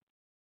us.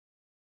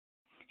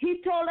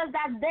 He told us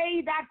that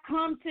they that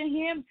come to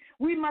him,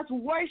 we must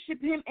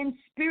worship him in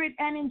spirit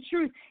and in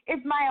truth.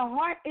 If my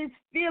heart is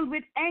filled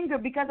with anger,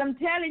 because I'm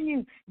telling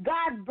you,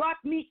 God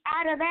brought me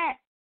out of that.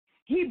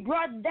 He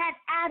brought that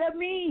out of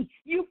me.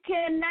 You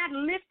cannot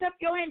lift up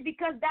your hand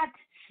because that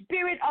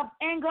spirit of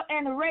anger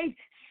and rage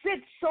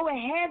sits so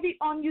heavy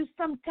on you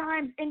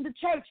sometimes in the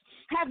church.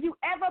 Have you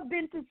ever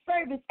been to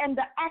service and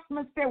the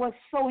atmosphere was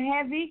so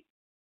heavy?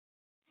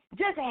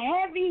 Just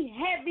heavy,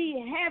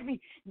 heavy,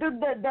 heavy.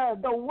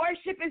 The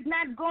worship is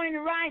not going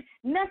right.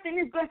 Nothing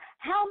is going.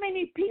 How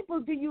many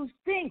people do you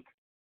think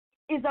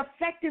is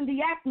affecting the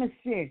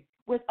atmosphere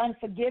with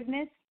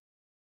unforgiveness,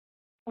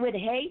 with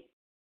hate,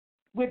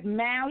 with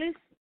malice,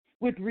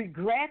 with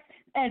regret?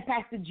 And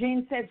Pastor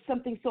Jean said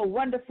something so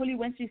wonderfully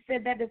when she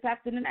said that this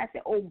afternoon. I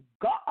said, oh,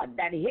 God,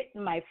 that hit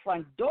my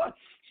front door.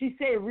 She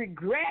said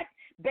regret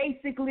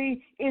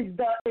basically is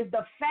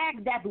the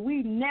fact that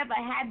we never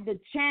had the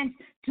chance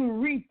to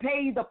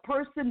repay the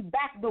person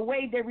back the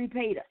way they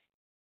repaid us.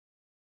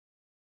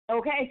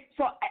 Okay?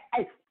 So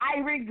I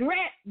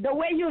regret the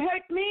way you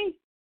hurt me.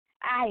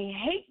 I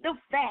hate the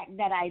fact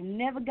that I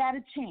never got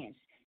a chance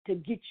to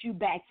get you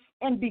back.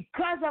 And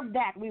because of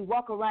that, we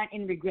walk around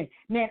in regret.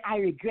 Man, I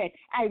regret.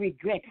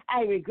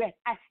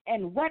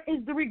 And what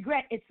is the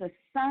regret? It's a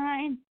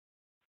sign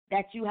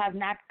that you have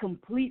not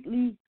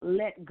completely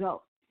let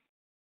go.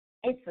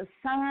 It's a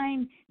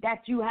sign that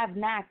you have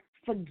not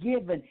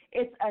forgiven.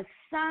 It's a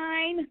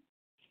sign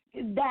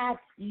that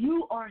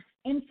you are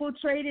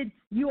infiltrated.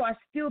 You are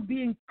still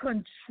being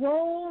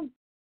controlled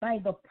by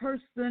the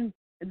person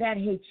that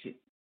hates you.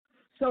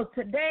 So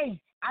today,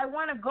 I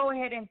want to go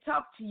ahead and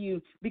talk to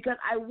you because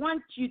I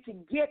want you to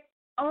get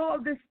all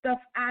this stuff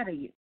out of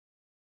you.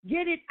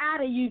 Get it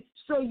out of you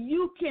so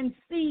you can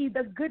see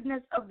the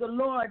goodness of the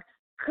Lord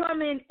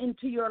coming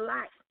into your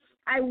life.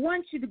 I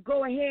want you to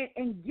go ahead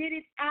and get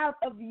it out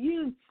of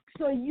you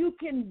so you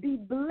can be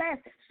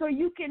blessed, so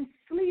you can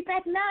sleep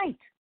at night.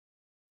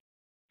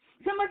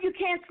 Some of you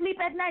can't sleep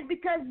at night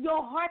because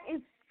your heart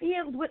is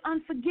filled with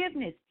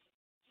unforgiveness.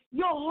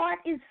 Your heart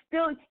is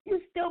you're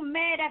still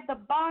mad at the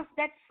boss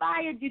that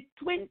fired you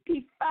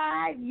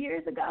 25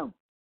 years ago.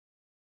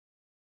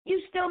 You're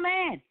still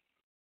mad.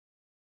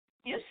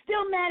 You're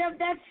still mad of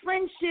that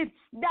friendship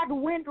that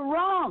went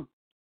wrong.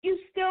 You're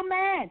still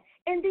mad.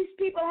 And these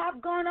people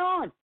have gone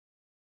on.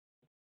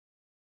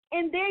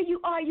 And there you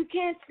are. You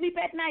can't sleep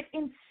at night.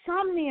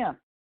 Insomnia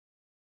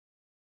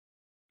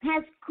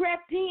has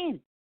crept in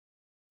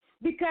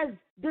because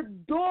the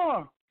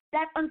door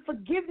that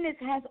unforgiveness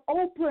has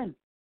opened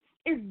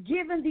is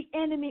giving the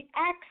enemy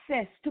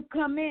access to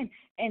come in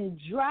and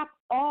drop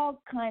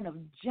all kind of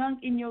junk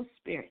in your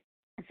spirit.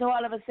 So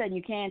all of a sudden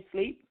you can't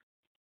sleep.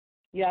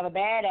 You have a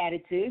bad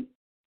attitude.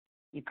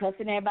 You're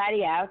cussing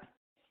everybody out.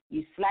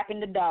 You're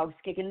slapping the dogs,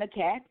 kicking the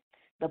cat.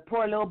 The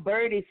poor little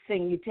bird is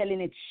singing. You're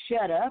telling it,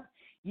 shut up.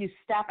 You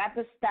stop at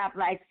the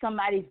stoplight.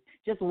 Somebody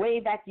just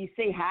wave at you,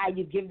 say hi.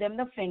 You give them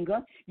the finger.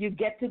 You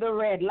get to the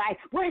red light.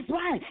 Where's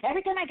Brian?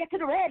 Every time I get to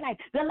the red light,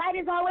 the light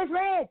is always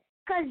red.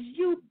 Because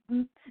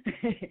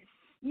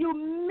you're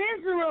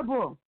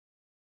miserable.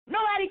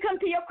 Nobody come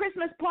to your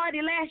Christmas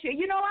party last year.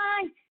 You know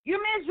why?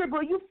 You're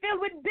miserable. You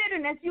filled with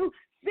bitterness. You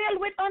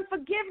filled with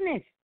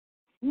unforgiveness.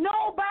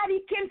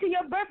 Nobody came to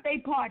your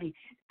birthday party.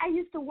 I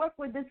used to work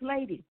with this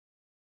lady.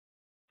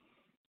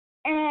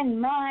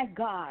 And my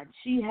God,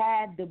 she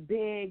had the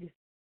big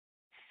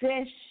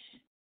fish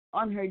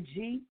on her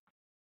Jeep.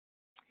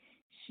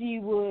 She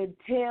would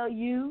tell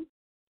you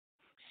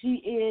she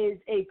is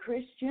a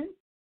Christian,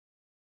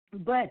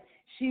 but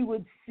she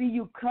would see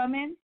you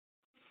coming,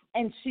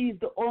 and she's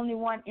the only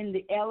one in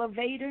the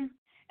elevator,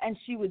 and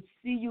she would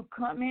see you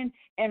coming,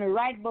 and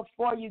right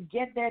before you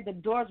get there, the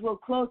doors will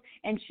close,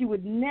 and she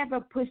would never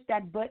push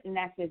that button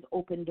that says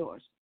open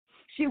doors.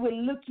 She would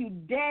look you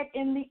dead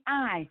in the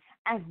eye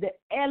as the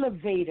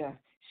elevator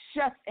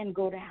shuts and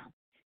go down.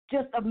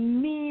 Just a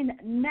mean,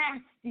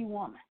 nasty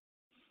woman.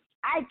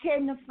 I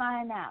came to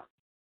find out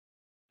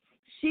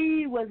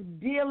she was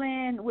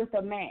dealing with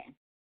a man,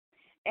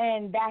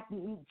 and that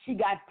she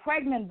got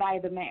pregnant by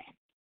the man.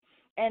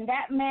 And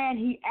that man,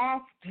 he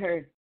asked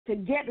her to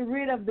get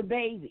rid of the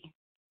baby.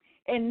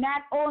 And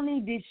not only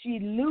did she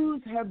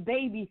lose her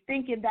baby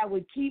thinking that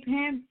would keep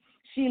him,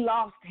 she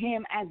lost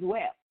him as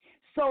well.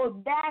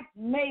 So that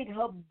made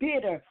her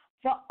bitter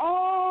for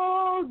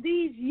all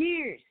these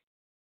years.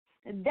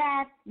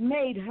 that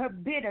made her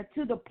bitter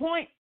to the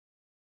point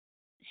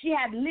she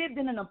had lived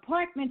in an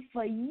apartment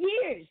for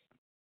years,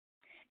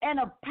 and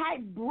a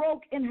pipe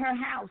broke in her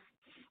house,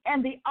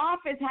 and the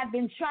office had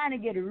been trying to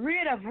get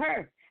rid of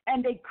her,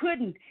 and they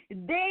couldn't.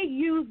 They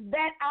used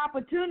that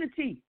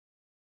opportunity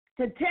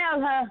to tell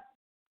her,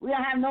 we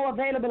don't have no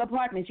available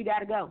apartments, you got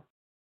to go.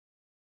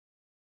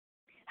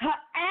 Her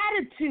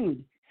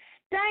attitude,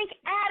 stank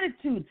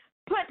attitude,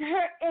 put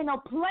her in a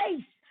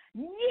place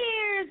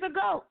years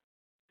ago,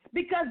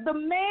 because the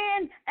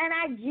man, and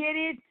I get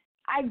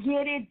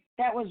it,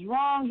 that was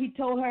wrong. He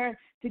told her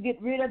to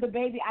get rid of the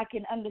baby. I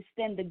can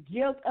understand the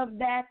guilt of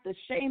that, the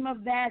shame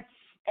of that,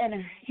 and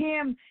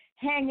him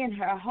hanging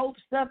her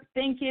hopes up,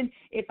 thinking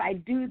if I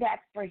do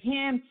that for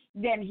him,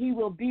 then he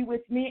will be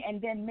with me,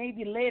 and then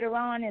maybe later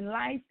on in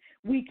life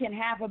we can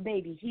have a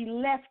baby. He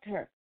left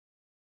her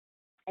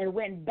and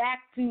went back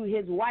to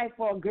his wife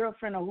or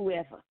girlfriend or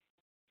whoever.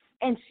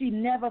 And she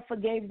never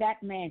forgave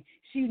that man.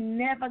 She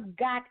never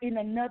got in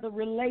another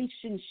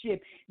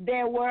relationship.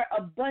 There were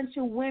a bunch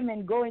of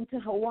women going to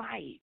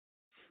Hawaii,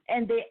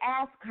 and they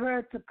asked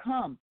her to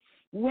come.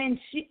 When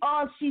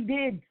all she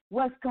did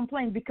was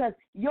complain, because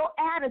your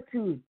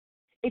attitude,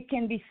 it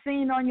can be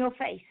seen on your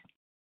face.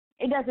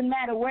 It doesn't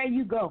matter where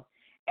you go.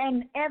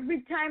 And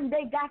every time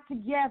they got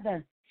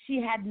together,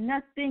 she had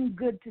nothing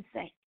good to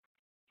say.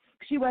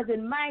 She was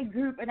in my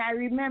group, and I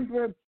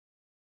remember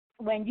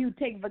when you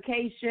take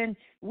vacation,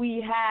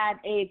 we had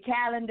a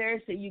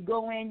calendar, so you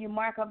go in, you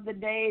mark up the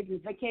days,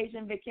 it's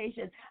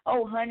vacation.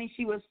 Oh, honey,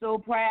 she was so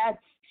proud.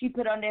 She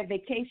put on their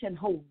vacation,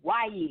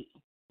 Hawaii.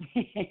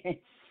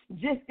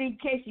 Just in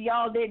case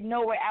y'all didn't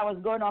know where I was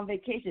going on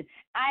vacation,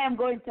 I am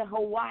going to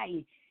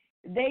Hawaii.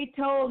 They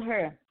told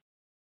her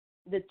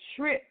the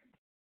trip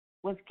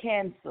was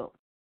canceled.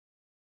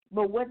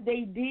 But what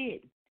they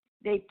did,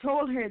 they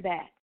told her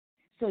that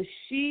so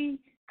she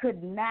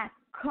could not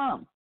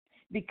come,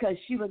 because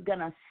she was going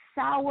to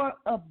sour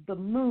up the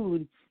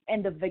mood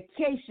and the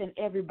vacation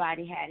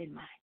everybody had in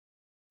mind.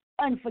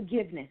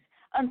 Unforgiveness.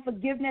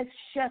 Unforgiveness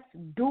shuts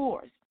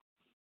doors.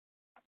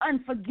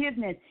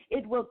 Unforgiveness,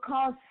 it will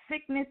cause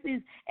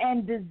sicknesses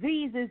and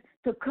diseases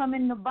to come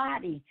in the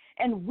body.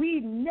 And we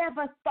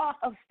never thought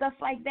of stuff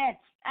like that.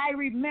 I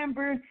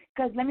remember,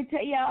 because let me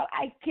tell y'all,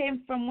 I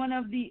came from one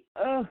of the,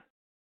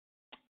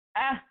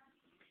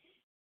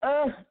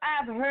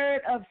 I've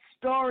heard of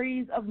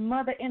stories of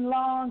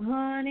mother-in-law,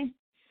 honey,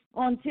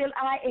 until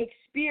I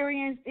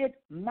experienced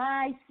it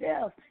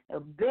myself.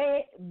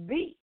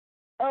 Baby,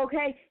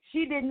 okay?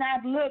 She did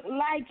not look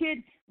like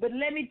it, but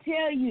let me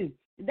tell you,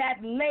 that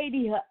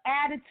lady, her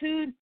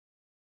attitude,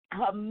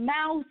 her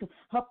mouth,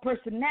 her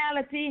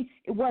personality,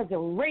 it was a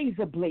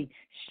razor blade.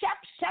 Chop,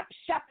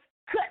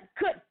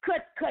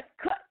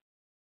 cut.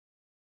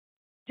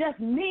 Just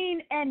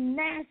mean and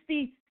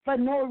nasty for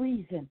no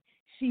reason.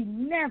 She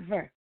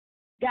never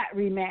got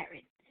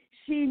remarried.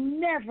 She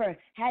never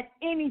had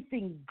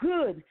anything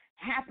good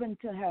happen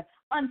to her.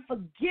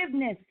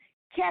 Unforgiveness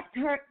kept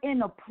her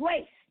in a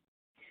place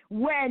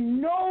where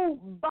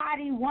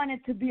nobody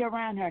wanted to be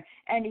around her.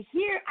 And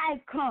here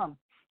I come,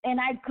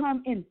 and I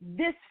come in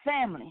this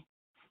family,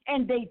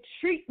 and they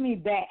treat me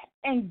bad.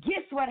 And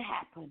guess what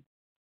happened?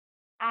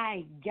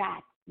 I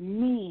got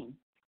mean.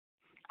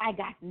 I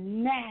got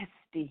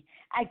nasty.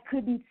 I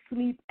couldn't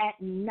sleep at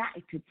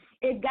night.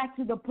 It got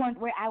to the point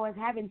where I was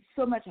having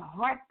so much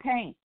heart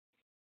pain.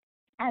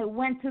 I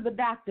went to the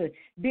doctor,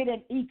 did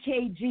an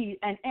EKG,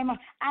 an MRI.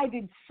 I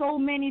did so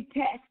many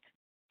tests,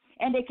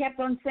 and they kept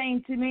on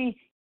saying to me,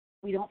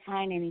 we don't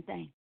find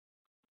anything.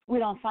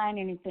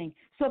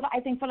 So I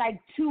think for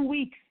like 2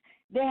 weeks,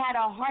 they had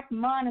a heart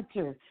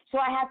monitor. So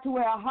I had to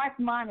wear a heart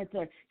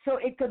monitor so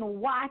it could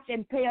watch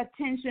and pay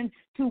attention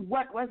to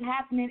what was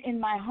happening in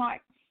my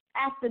heart.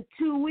 After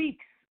 2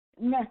 weeks,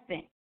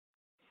 nothing.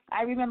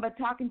 I remember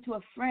talking to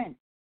a friend,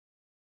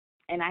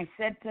 and I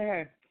said to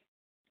her,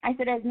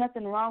 there's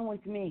nothing wrong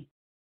with me.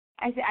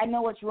 I said, I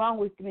know what's wrong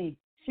with me.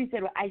 She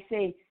said, I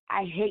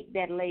hate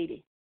that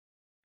lady.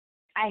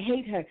 I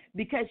hate her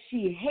because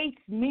she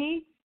hates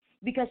me,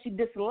 because she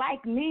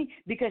disliked me,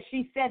 because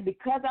she said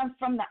because I'm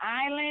from the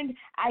island,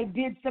 I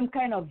did some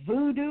kind of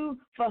voodoo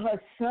for her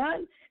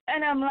son.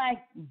 And I'm like,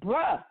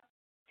 bruh,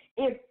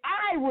 if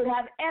I would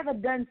have ever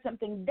done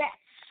something that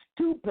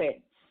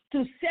stupid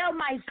to sell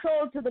my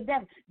soul to the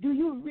devil, do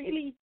you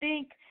really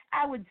think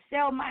I would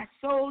sell my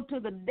soul to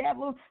the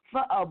devil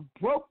for a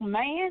broke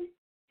man?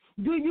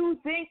 Do you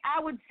think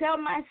I would sell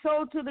my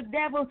soul to the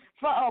devil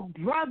for a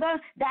brother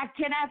that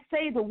cannot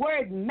say the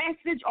word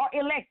message or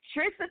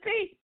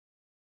electricity?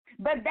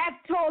 But that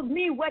told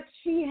me what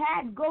she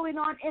had going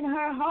on in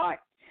her heart.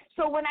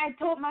 So when I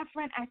told my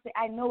friend, I said,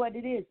 I know what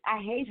it is. I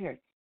hate her.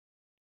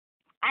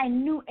 I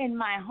knew in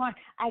my heart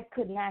I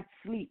could not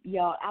sleep,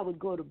 y'all. I would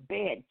go to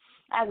bed.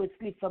 I would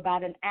sleep for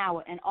about an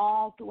hour, and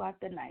all throughout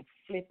the night,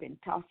 flipping,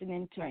 tossing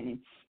and turning,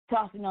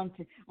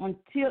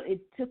 until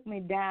it took me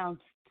down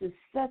to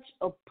such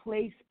a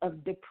place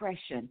of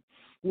depression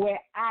where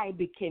I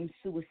became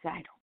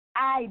suicidal.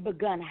 I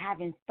begun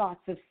having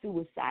thoughts of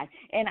suicide.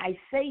 And I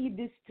say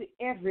this to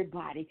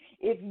everybody.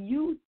 If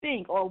you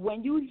think, or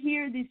when you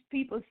hear these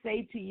people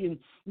say to you,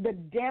 the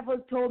devil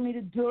told me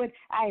to do it,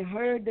 I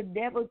heard the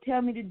devil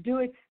tell me to do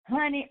it,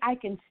 honey, I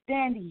can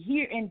stand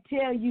here and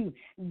tell you,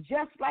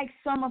 just like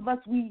some of us,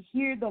 we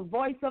hear the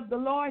voice of the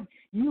Lord,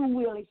 you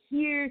will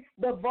hear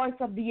the voice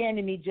of the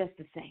enemy just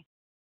the same.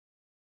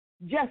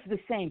 Just the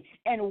same.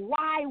 And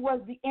why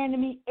was the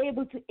enemy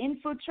able to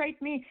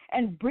infiltrate me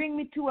and bring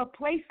me to a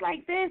place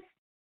like this?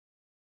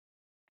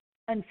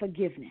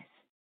 Unforgiveness,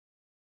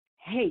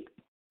 hate,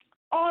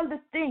 all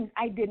the things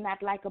I did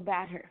not like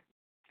about her.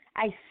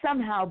 I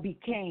somehow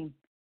became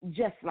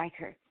just like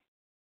her.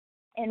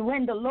 And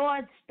when the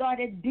Lord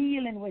started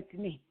dealing with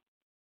me,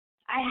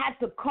 I had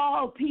to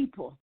call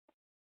people,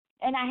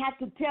 and I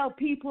had to tell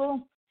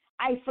people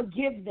I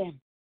forgive them.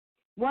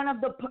 One of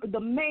the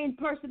main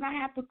person I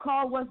had to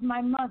call was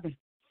my mother,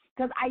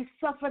 because I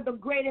suffered the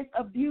greatest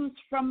abuse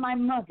from my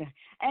mother.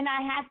 And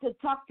I had to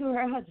talk to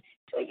her husband.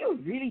 Do you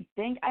really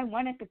think I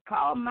wanted to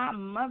call my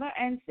mother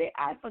and say,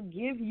 I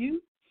forgive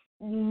you?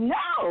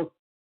 No.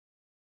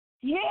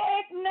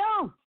 Heck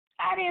no.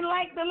 I didn't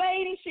like the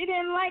lady. She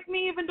didn't like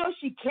me, even though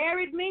she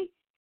carried me.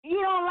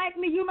 You don't like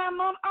me. You my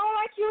mom. I don't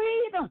like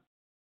you either.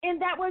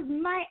 And that was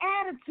my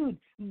attitude.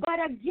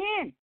 But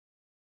again,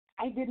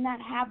 I did not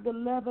have the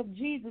love of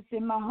Jesus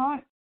in my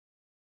heart.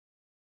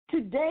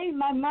 Today,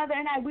 my mother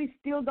and I, we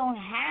still don't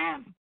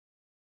have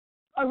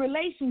a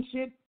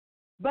relationship,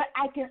 but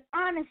I can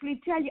honestly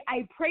tell you,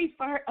 I prayed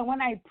for her, and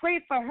when I pray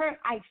for her,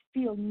 I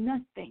feel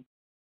nothing.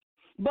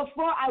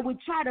 Before, I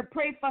would try to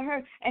pray for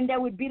her, and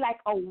there would be like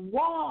a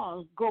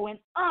wall going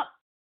up,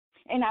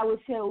 and I would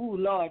say, oh,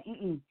 Lord,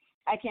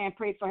 I can't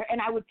pray for her.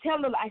 And I would tell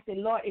the Lord, I said,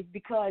 Lord, it's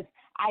because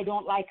I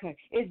don't like her.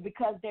 It's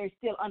because there's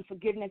still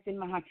unforgiveness in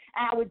my heart.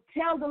 And I would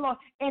tell the Lord,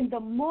 and the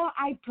more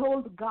I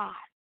told God,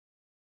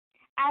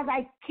 as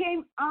I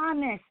came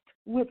honest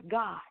with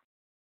God,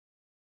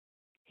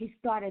 he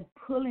started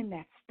pulling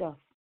that stuff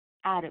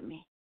out of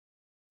me,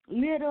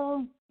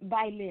 little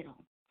by little,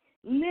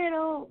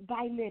 little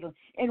by little.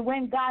 And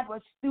when God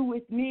was through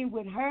with me,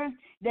 with her,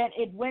 then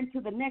it went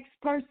to the next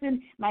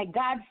person. My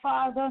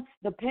godfather,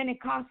 the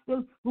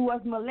Pentecostal who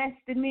was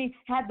molesting me,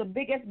 had the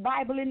biggest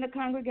Bible in the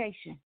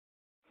congregation.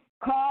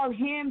 Called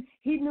him.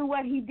 He knew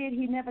what he did.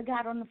 He never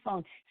got on the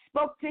phone.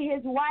 Spoke to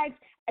his wife.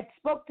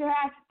 Spoke to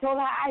her. Told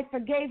her I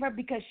forgave her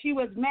because she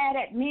was mad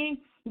at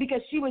me,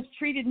 because she was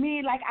treated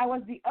me like I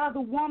was the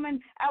other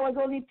woman. I was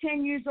only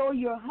 10 years old.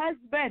 Your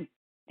husband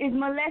is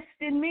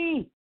molesting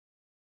me.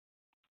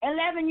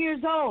 11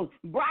 years old,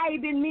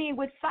 bribing me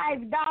with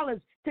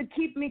 $5 to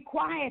keep me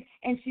quiet,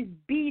 and she's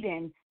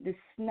beating the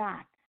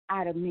snot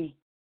out of me.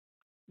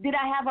 Did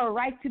I have a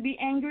right to be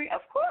angry?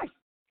 Of course.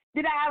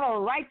 Did I have a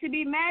right to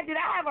be mad? Did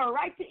I have a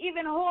right to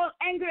even hold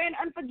anger and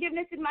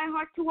unforgiveness in my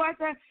heart towards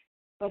her?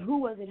 But who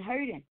was it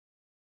hurting?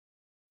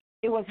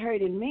 It was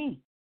hurting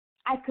me.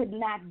 I could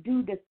not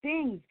do the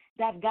things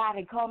that God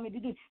had called me to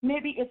do.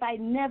 Maybe if I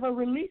never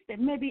released it,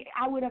 maybe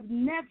I would have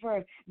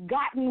never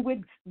gotten with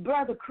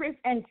Brother Chris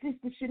and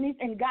Sister Shanice,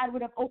 and God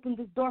would have opened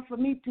this door for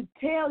me to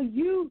tell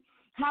you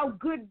how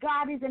good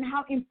God is and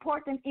how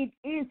important it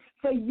is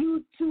for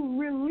you to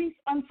release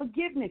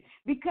unforgiveness.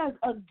 Because,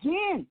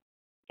 again,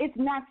 it's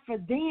not for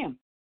them.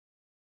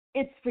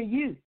 It's for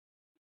you.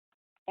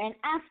 And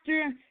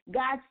after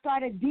God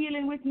started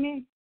dealing with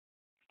me,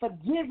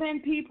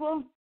 forgiving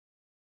people,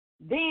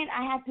 then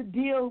I had to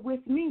deal with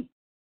me.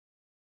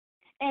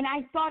 And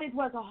I thought it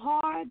was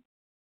hard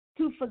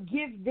to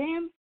forgive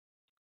them.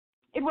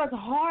 It was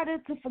harder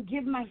to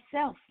forgive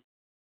myself.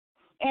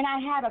 And I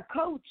had a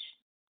coach,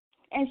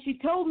 and she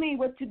told me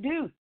what to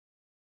do.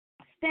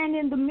 Stand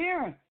in the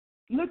mirror.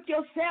 Look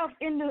yourself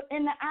in the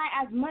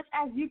eye as much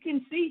as you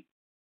can see.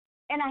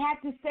 And I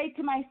had to say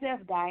to myself,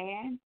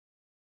 Diane,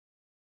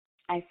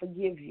 I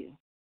forgive you.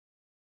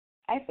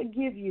 I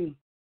forgive you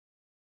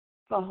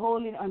for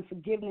holding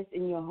unforgiveness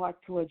in your heart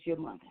towards your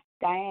mother.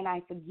 Diane,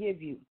 I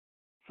forgive you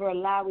for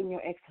allowing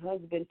your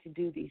ex-husband to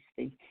do these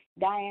things.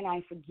 Diane,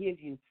 I forgive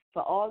you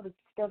for all the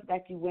stuff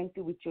that you went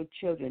through with your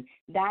children.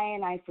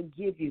 Diane, I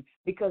forgive you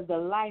because the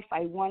life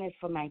I wanted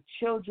for my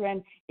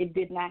children, it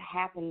did not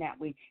happen that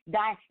way.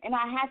 And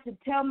I had to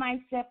tell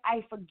myself,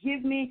 I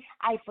forgive me,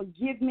 I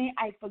forgive me,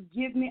 I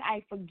forgive me,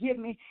 I forgive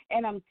me.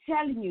 And I'm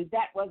telling you,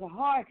 that was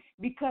hard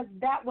because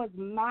that was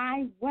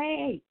my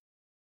way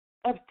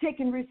of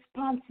taking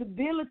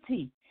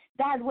responsibility.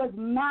 That was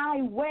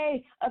my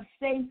way of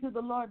saying to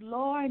the Lord,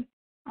 Lord,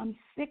 I'm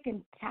sick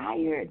and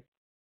tired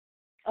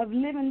of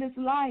living this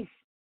life.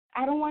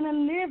 I don't want to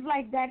live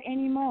like that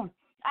anymore.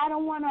 I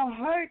don't want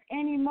to hurt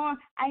anymore.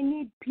 I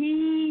need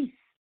peace.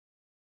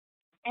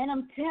 And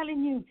I'm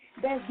telling you,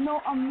 there's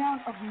no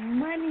amount of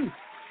money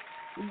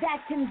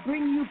that can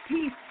bring you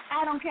peace.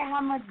 I don't care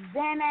how much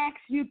Xanax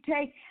you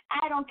take.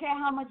 I don't care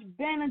how much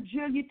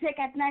Benadryl you take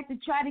at night to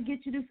try to get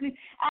you to sleep.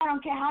 I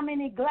don't care how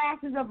many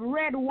glasses of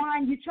red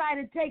wine you try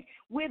to take.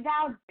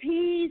 Without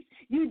peace,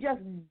 you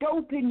just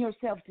doping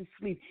yourself to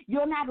sleep.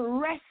 You're not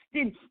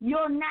resting.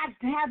 You're not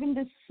having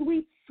the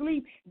sweet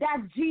sleep that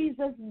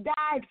Jesus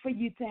died for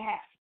you to have.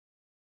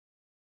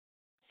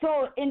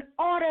 So in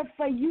order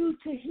for you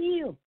to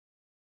heal,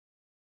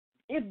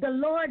 if the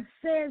Lord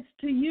says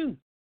to you,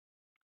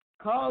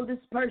 call this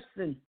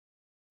person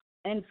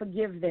and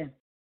forgive them,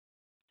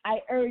 I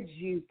urge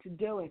you to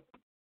do it.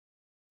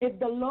 If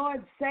the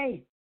Lord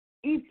say,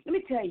 let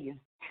me tell you,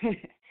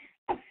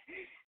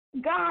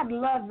 God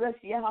loves us,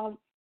 y'all.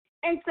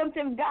 And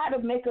sometimes God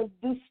will make us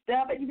do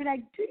stuff, and you be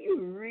like, do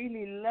you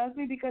really love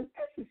me? Because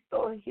this is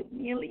so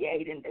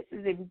humiliating. This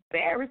is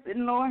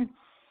embarrassing, Lord.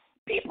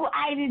 People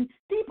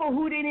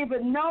who didn't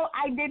even know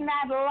I did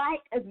not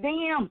like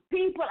them.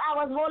 People I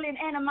was holding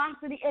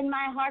animosity in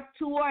my heart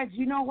towards.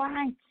 You know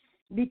why?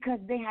 Because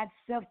they had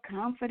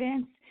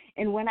self-confidence.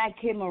 And when I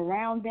came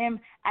around them,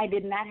 I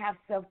did not have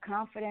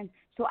self-confidence.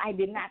 So I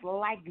did not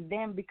like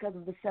them because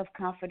of the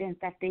self-confidence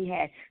that they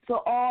had.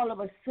 So all of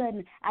a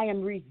sudden, I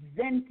am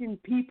resenting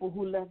people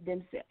who love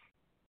themselves.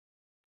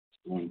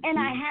 And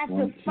I had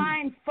to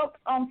find folks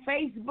on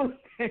Facebook.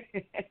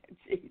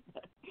 Jesus.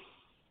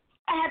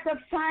 I had to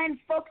find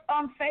folks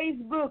on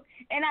Facebook,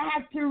 and I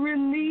had to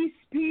release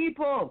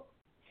people.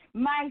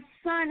 My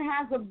son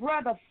has a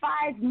brother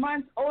 5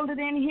 months older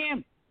than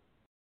him.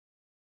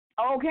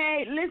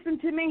 Okay, listen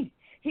to me.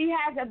 He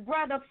has a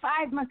brother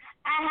 5 months.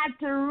 I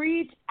had to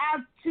reach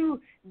out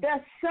to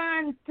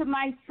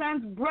my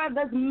son's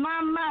brother's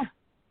mama,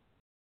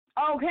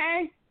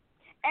 okay,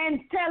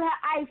 and tell her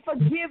I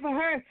forgive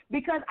her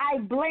because I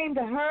blamed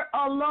her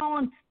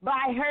alone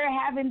by her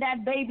having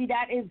that baby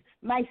that is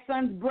my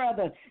son's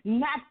brother,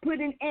 not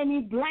putting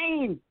any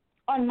blame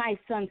on my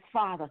son's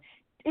father.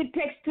 It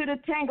takes two to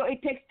tango.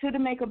 It takes two to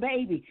make a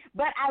baby.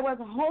 But I was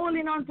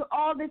holding on to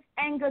all this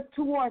anger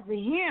towards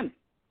him.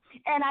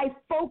 And I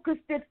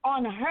focused it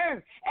on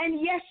her. And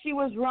yes, she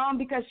was wrong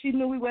because she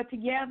knew we were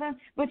together,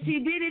 but she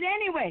did it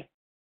anyway.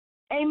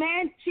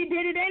 Amen? She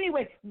did it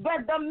anyway.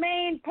 But the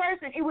main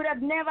person, it would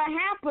have never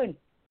happened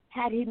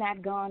had he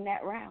not gone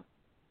that route.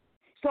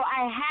 So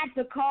I had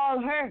to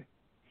call her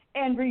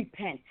and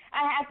repent.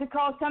 I had to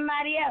call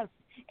somebody else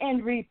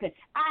and repent.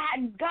 I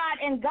had God,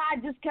 and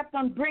God just kept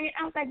on bringing.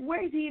 I was like,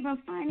 where is he even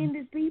finding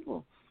these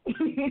people?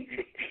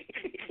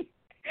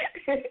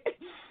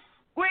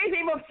 Where is he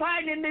even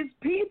finding these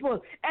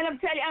people? And I'm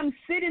telling you, I'm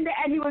sitting there,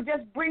 and he will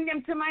just bring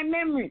them to my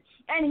memory.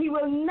 And he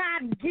will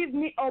not give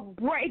me a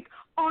break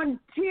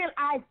until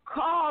I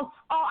call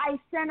or I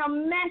send a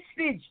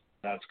message.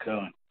 That's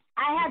coming.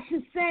 I had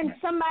to send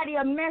somebody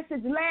a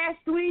message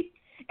last week,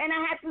 and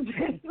I had to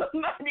send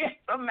somebody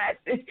a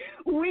message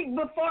week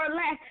before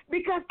last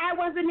because I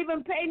wasn't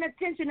even paying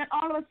attention. And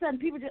all of a sudden,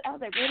 I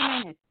was like, wait a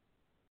minute.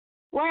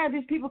 Why are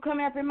these people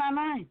coming up in my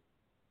mind?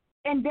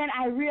 And then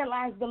I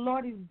realized the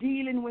Lord is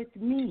dealing with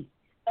me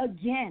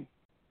again.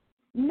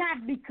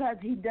 Not because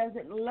he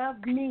doesn't love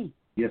me.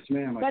 Yes,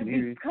 ma'am. But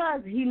because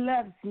he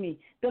loves me.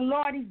 The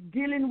Lord is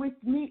dealing with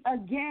me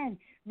again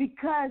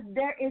because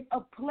there is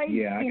a place in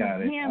him. Yeah, I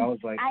got it. I was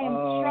like,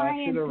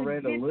 I should have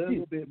read a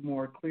little bit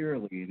more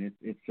clearly, and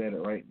it said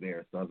it right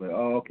there. So I was like,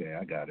 oh, okay,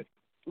 I got it.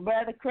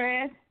 Brother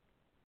Chris,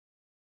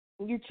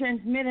 you're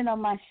transmitting on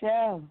my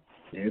show.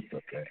 It's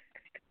okay.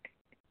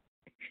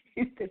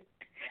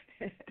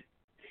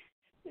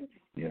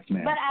 Yes,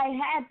 ma'am. But I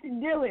had to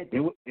do it.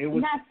 It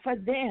was not for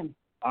them.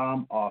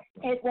 I'm awesome.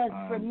 It was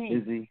for me.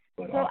 Busy,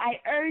 but so awesome.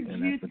 I urge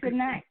you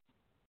tonight,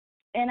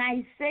 and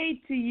I say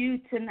to you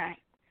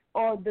tonight,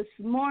 or this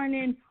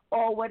morning,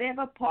 or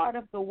whatever part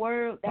of the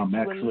world that you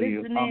were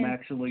listening I'm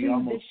actually to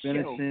almost the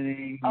show.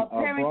 finishing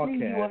Apparently, our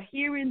broadcast. you are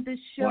hearing the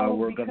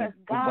show because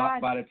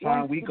God by the time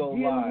wants we to go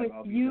deal live, with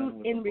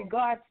you in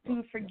regards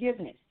to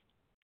forgiveness.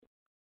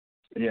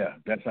 Yeah,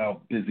 that's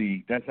how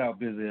busy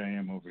I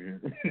am over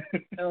here.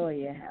 Oh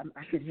yeah,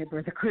 I can hear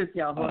Brother Chris.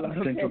 Y'all hold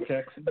on. Central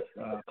Texas,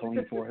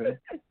 clean forehead.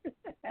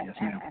 Yes,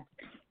 ma'am.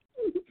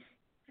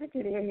 I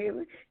can hear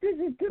him. This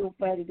is too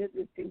funny. This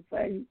is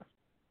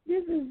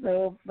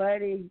so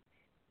funny.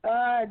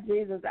 Oh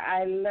Jesus,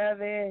 I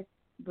love it,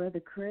 Brother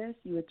Chris.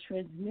 You are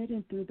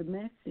transmitting through the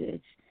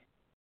message.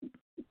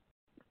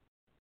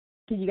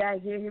 Can you guys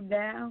hear him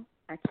now?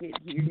 I can't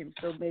hear him,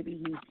 so maybe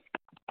he.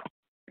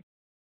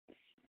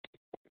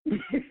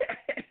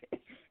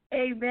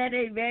 Amen,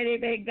 amen,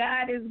 amen.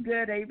 God is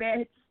good,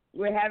 amen.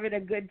 We're having a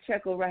good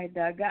chuckle right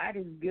now. God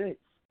is good.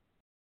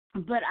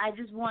 But I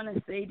just want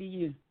to say to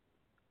you,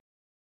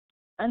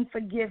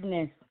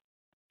 unforgiveness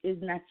is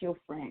not your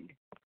friend.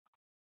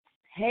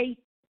 Hate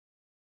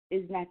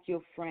is not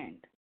your friend.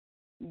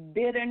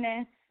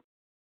 Bitterness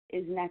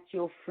is not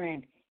your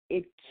friend.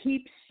 It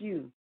keeps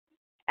you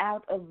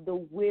out of the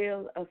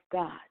will of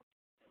God.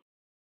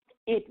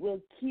 It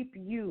will keep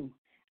you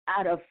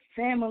out of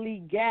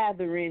family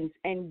gatherings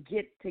and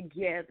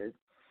get-togethers.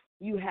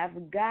 You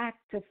have got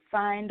to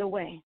find a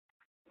way.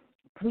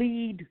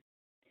 Plead,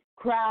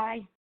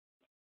 cry,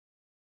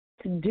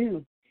 to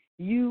do.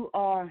 You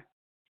are,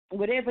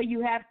 whatever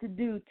you have to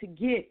do to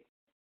get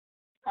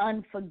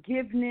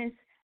unforgiveness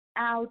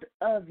out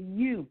of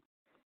you.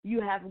 You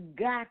have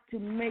got to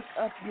make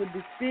up your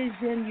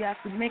decision. You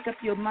have to make up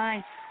your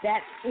mind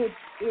that it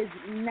is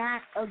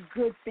not a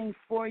good thing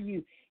for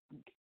you.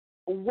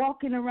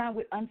 walking around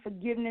with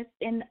unforgiveness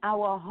in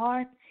our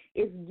heart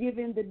is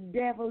giving the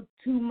devil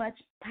too much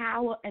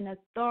power and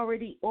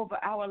authority over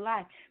our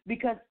life,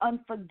 because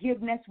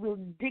unforgiveness will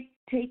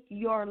dictate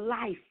your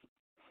life.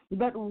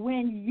 But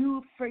when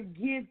you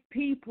forgive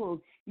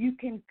people, you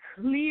can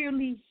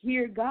clearly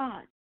hear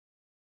God,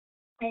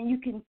 and you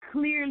can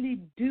clearly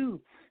do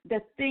the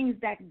things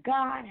that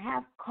God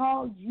have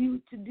called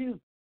you to do.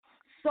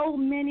 So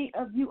many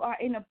of you are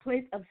in a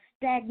place of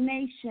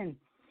stagnation,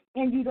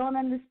 and you don't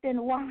understand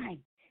why.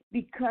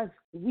 Because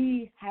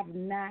we have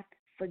not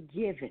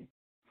forgiven.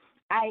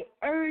 I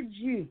urge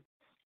you,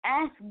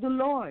 ask the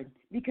Lord,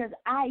 because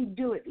I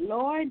do it.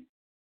 Lord,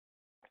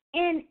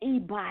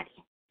 anybody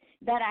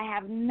that I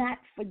have not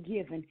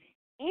forgiven,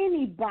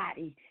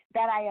 anybody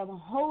that I am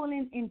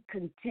holding in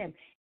contempt,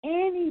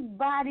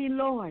 anybody,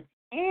 Lord,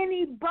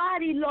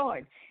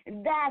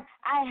 that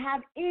I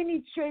have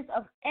any trace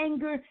of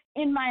anger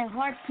in my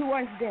heart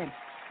towards them,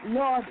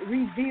 Lord,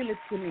 reveal it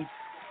to me.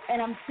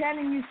 And I'm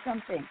telling you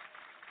something.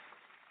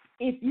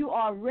 If you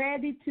are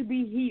ready to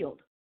be healed,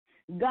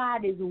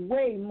 God is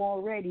way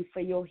more ready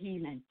for your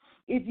healing.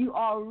 If you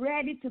are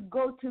ready to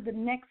go to the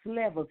next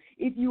level,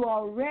 if you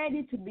are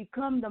ready to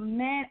become the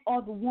man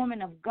or the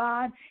woman of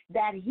God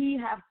that He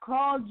have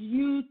called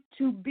you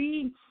to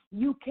be,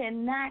 you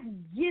cannot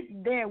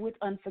get there with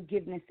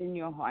unforgiveness in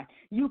your heart.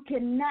 You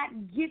cannot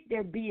get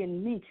there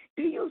being mean.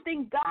 Do you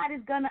think God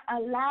is going to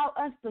allow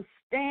us to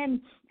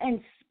stand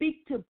and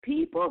speak to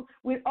people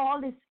with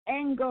all this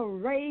anger,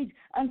 rage,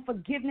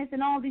 unforgiveness,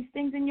 and all these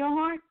things in your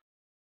heart?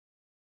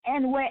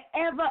 And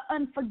wherever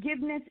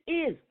unforgiveness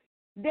is,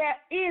 there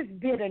is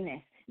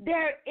bitterness,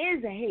 there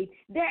is hate,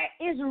 there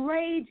is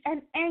rage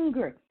and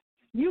anger.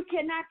 You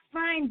cannot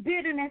find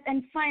bitterness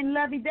and find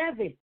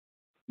lovey-dovey.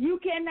 You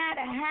cannot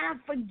have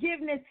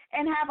forgiveness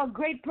and have a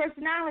great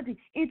personality.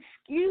 It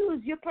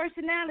skews your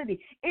personality.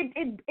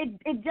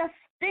 It just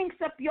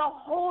stinks up your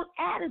whole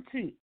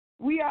attitude.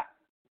 We are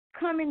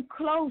coming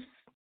close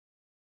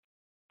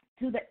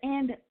to the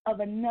end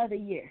of another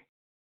year,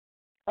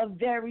 a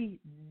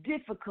very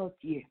difficult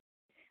year.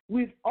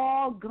 We've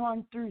all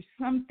gone through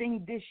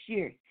something this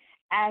year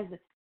as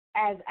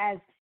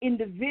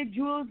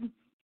individuals,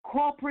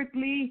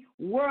 corporately,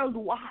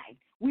 worldwide.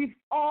 We've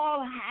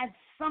all had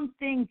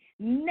something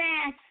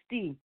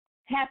nasty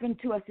happen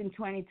to us in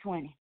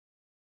 2020.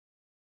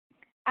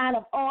 Out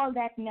of all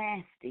that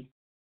nasty,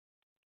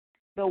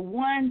 the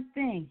one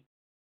thing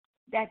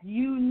that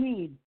you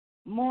need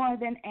more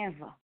than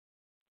ever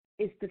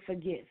is to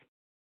forgive.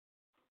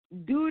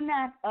 Do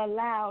not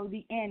allow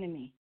the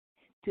enemy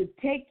to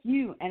take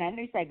you, and I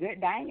know you say, good,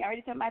 Diane, you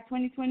already talking about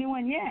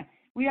 2021. Yeah,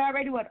 we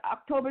already,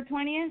 October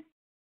 20th?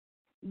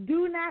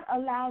 Do not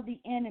allow the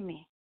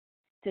enemy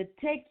to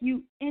take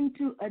you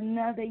into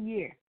another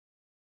year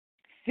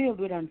filled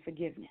with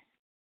unforgiveness,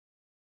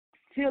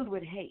 filled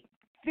with hate,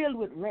 filled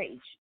with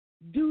rage.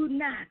 Do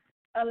not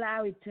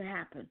allow it to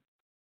happen.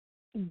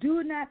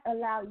 Do not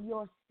allow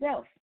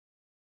yourself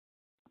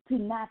to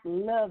not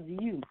love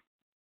you,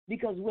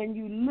 because when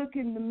you look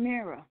in the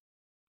mirror,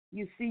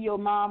 you see your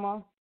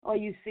mama, or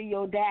you see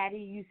your daddy,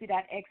 you see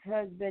that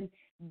ex-husband.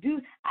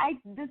 I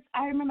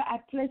remember I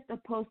placed a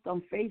post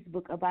on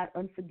Facebook about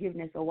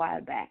unforgiveness a while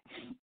back.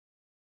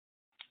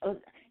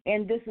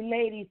 And this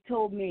lady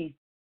told me,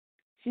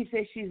 she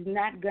said she's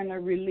not going to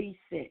release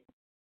it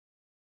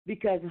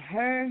because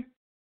her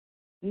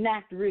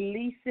not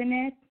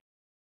releasing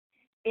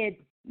it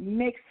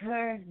makes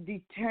her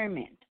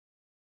determined.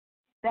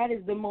 That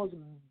is the most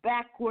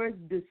backwards,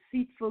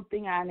 deceitful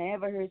thing I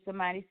ever heard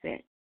somebody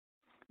say.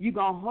 You're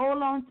going to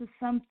hold on to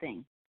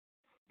something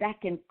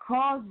that can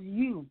cause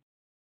you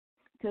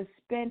to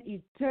spend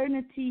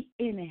eternity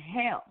in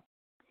hell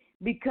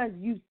because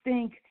you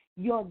think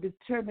your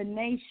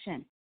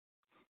determination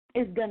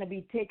is going to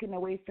be taken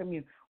away from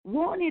you.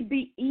 Won't it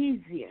be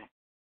easier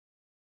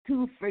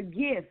to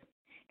forgive?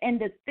 And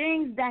the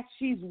things that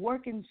she's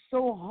working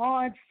so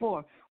hard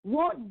for,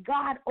 won't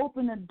God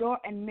open a door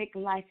and make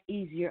life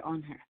easier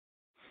on her?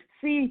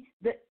 See,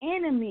 the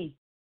enemy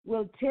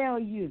will tell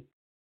you,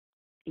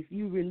 if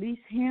you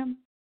release him,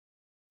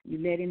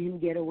 you're letting him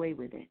get away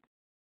with it.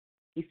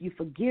 If you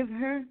forgive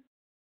her,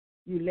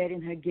 you're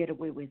letting her get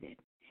away with it.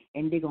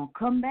 And they're going to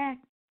come back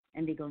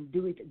and they're going to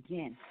do it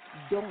again.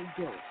 Don't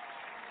do it.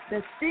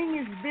 The thing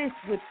is this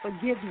with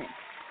forgiveness.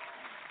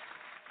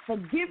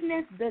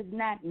 Forgiveness does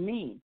not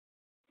mean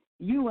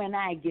you and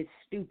I get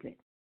stupid.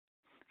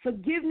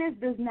 Forgiveness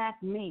does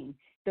not mean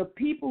the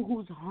people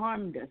who's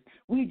harmed us,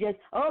 we just,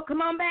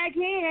 come on back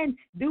in,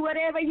 do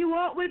whatever you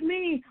want with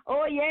me.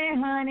 Oh, yeah,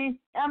 honey.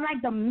 I'm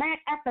like the Mac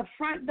at the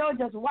front door,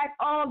 just wipe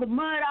all the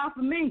mud off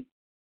of me.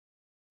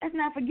 That's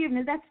not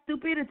forgiveness. That's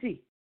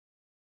stupidity.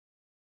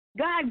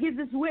 God gives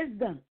us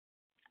wisdom.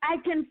 I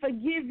can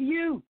forgive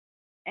you,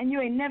 and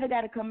you ain't never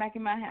got to come back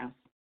in my house.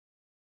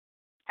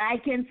 I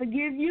can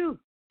forgive you,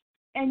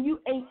 and you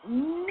ain't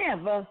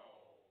never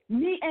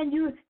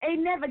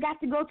got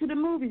to go to the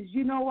movies.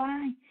 You know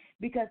why?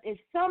 Because if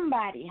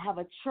somebody have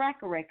a track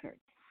record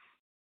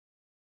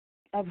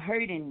of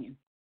hurting you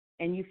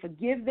and you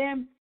forgive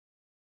them,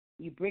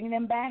 you bring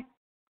them back,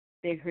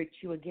 they hurt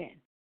you again.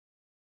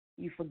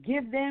 You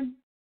forgive them,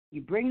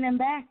 you bring them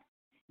back,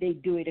 they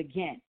do it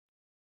again.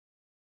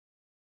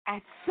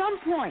 At some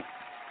point,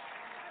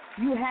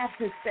 you have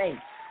to say,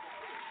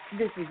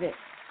 this is it.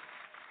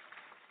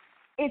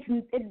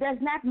 It does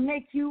not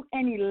make you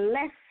any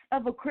less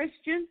of a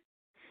Christian.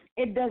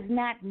 It does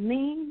not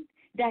mean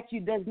that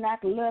you does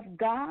not love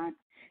God.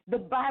 The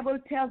Bible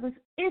tells us,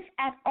 if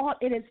at all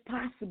it is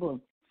possible,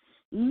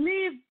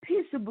 live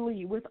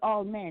peaceably with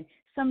all men.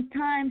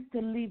 Sometimes to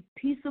live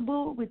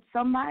peaceable with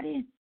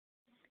somebody,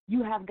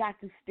 you have got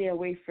to stay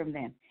away from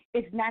them.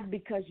 It's not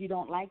because you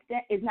don't like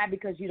them. It's not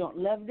because you don't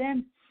love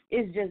them.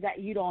 It's just that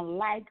you don't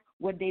like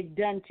what they've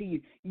done to you.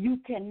 You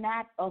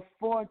cannot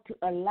afford to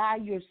allow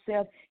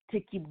yourself to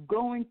keep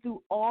going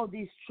through all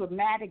these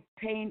traumatic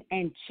pain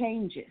and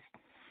changes.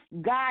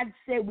 God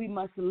said we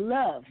must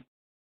love.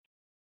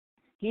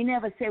 He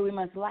never said we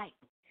must like.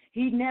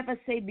 He never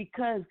said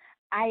because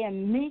I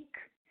am meek,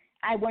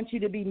 I want you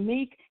to be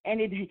meek. And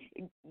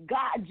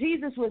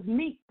Jesus was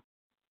meek.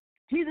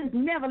 Jesus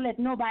never let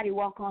nobody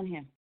walk on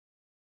him.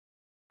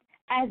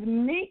 As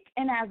meek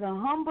and as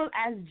humble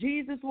as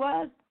Jesus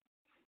was,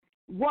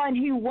 when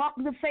he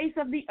walked the face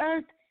of the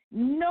earth,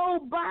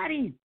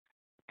 nobody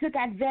took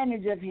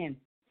advantage of him.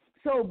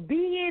 So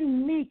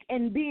being meek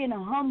and being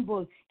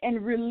humble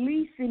and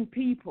releasing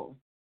people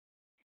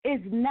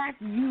is not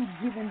you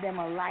giving them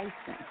a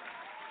license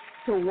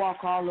to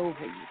walk all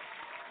over you.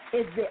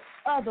 It's the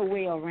other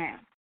way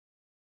around.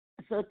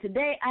 So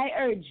today I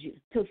urge you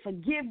to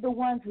forgive the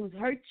ones who's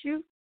hurt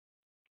you,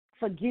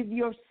 forgive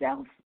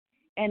yourself,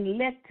 and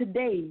let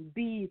today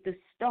be the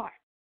start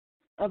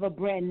of a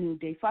brand new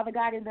day. Father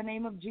God, in the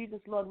name of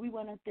Jesus, Lord, we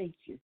want to thank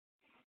you.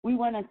 We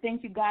want to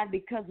thank you, God,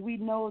 because we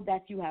know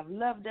that you have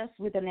loved us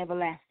with an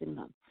everlasting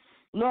love.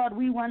 Lord,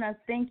 we want to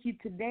thank you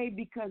today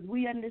because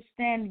we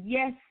understand,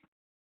 yes,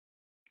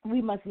 we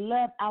must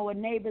love our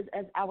neighbors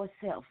as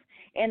ourselves.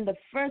 And the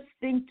first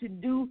thing to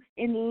do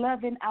in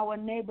loving our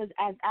neighbors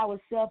as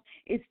ourselves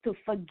is to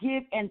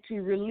forgive and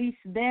to release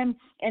them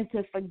and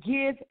to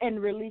forgive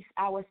and release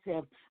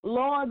ourselves.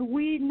 Lord,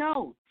 we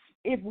know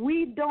if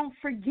we don't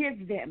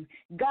forgive them,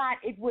 God,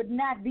 it would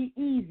not be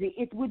easy.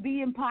 It would be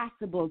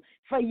impossible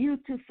for you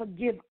to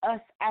forgive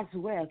us as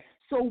well.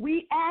 So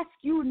we ask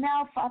you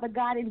now, Father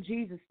God, in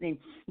Jesus' name,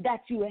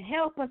 that you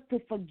help us to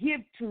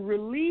forgive, to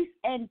release,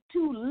 and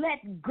to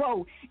let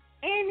go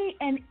any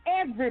and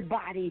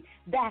everybody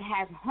that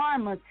has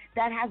harmed us,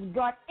 that has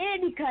brought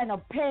any kind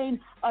of pain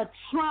or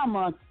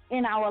trauma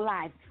in our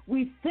lives.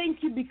 We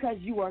thank you because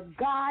you are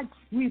God.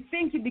 We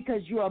thank you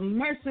because you are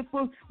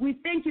merciful. We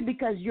thank you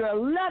because you're a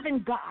loving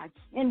God.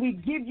 And we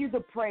give you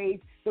the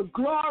praise, the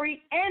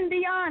glory, and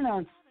the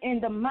honor in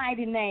the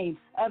mighty name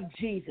of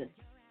Jesus.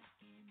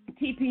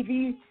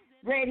 TPV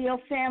Radio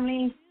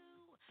family,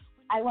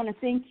 I want to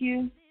thank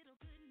you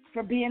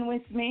for being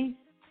with me.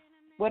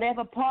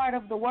 Whatever part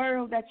of the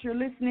world that you're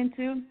listening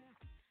to,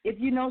 if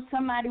you know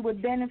somebody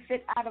would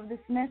benefit out of this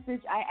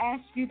message, I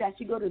ask you that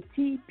you go to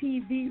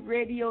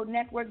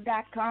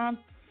tpvradionetwork.com.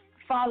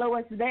 Follow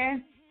us there.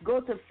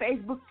 Go to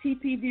Facebook,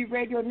 TPV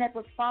Radio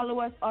Network.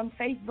 Follow us on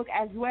Facebook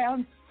as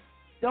well.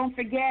 Don't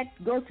forget,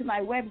 go to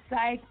my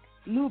website,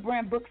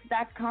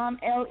 LebrinBooks.com,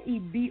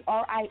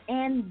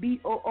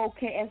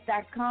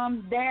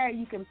 LEBRINBOOKS.com. There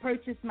you can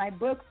purchase my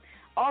books.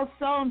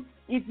 Also,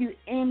 if you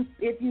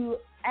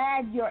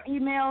add your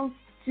email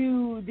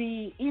to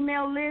the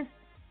email list,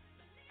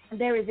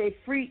 there is a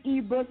free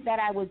ebook that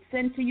I would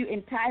send to you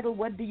entitled,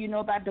 What Do You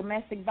Know About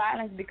Domestic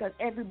Violence? Because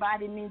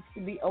everybody needs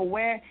to be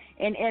aware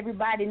and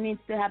everybody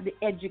needs to have the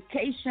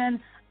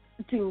education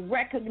to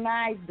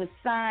recognize the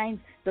signs,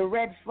 the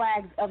red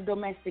flags of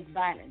domestic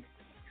violence.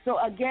 So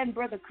again,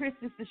 Brother Chris,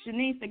 Sister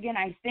Shanice, again,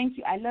 I thank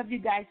you. I love you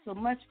guys so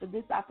much for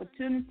this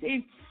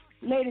opportunity.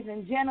 Ladies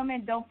and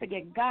gentlemen, don't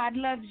forget, God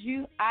loves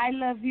you, I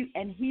love you,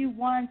 and he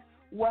wants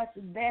what's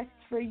best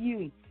for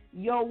you.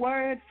 Your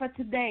word for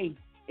today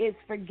is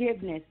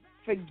forgiveness.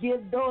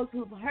 Forgive those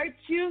who've hurt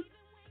you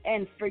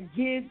and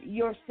forgive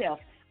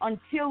yourself.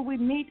 Until we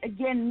meet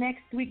again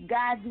next week,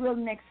 God's will,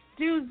 next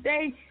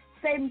Tuesday,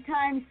 same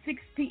time,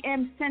 6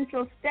 p.m.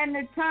 Central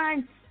Standard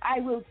Time. I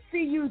will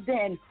see you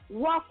then.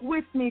 Walk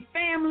with me,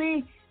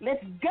 family.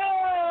 Let's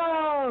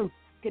go.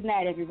 Good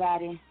night,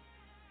 everybody.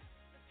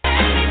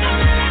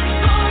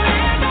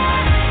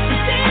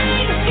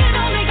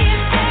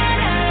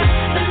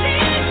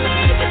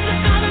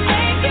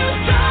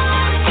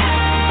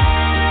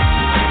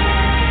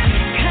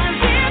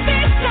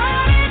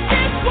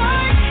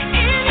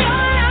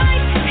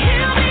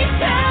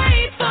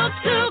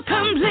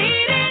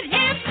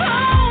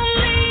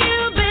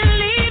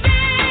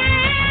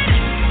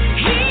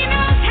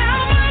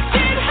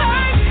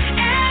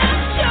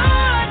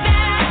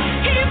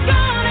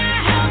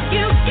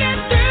 Get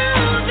through.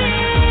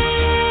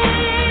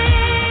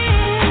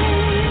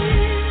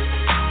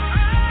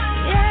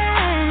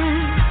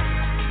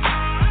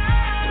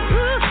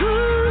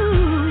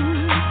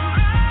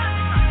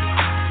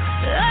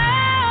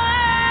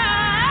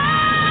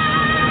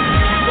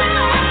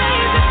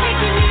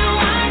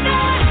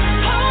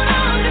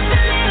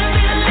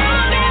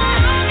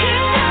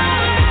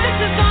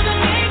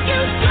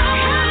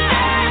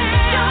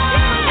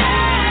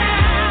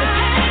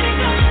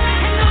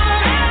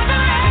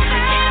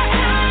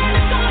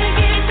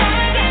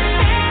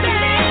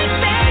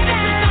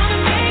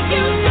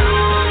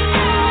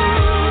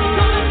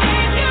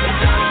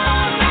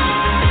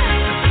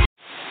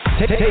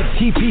 Take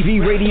TPV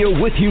Radio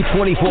with you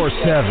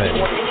 24/7.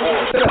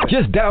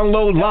 Just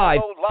download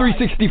Live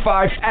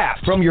 365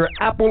 app from your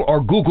Apple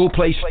or Google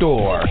Play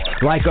Store.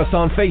 Like us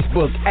on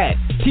Facebook at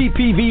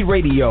TPV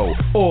Radio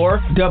or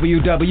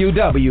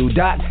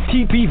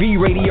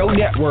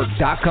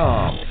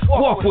www.tpvradionetwork.com.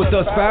 Walk with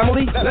us,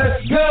 family.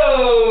 Let's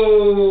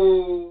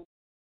go!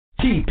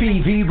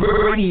 TPV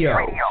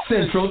Radio,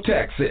 Central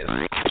Texas.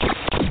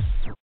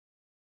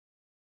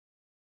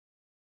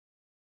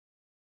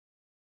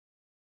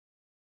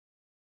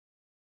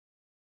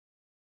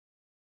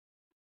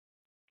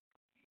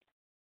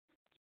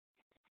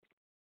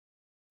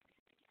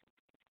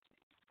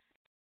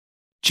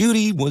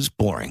 Judy was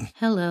boring.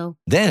 Hello.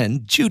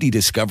 Then Judy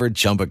discovered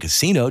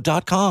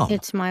ChumbaCasino.com.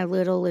 It's my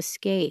little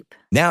escape.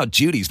 Now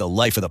Judy's the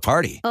life of the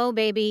party. Oh,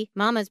 baby,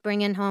 mama's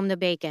bringing home the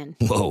bacon.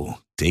 Whoa,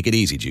 take it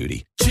easy,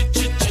 Judy.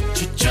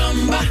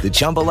 The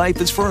Chumba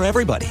life is for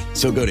everybody.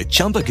 So go to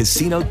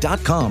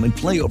ChumbaCasino.com and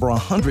play over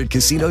 100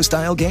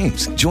 casino-style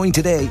games. Join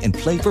today and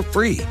play for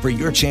free for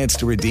your chance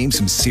to redeem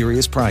some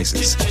serious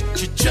prizes.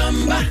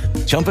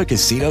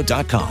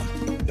 ChumbaCasino.com.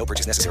 No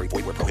purchase necessary.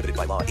 Void where prohibited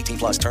by law.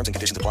 18+ terms and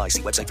conditions apply.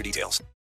 See website for details.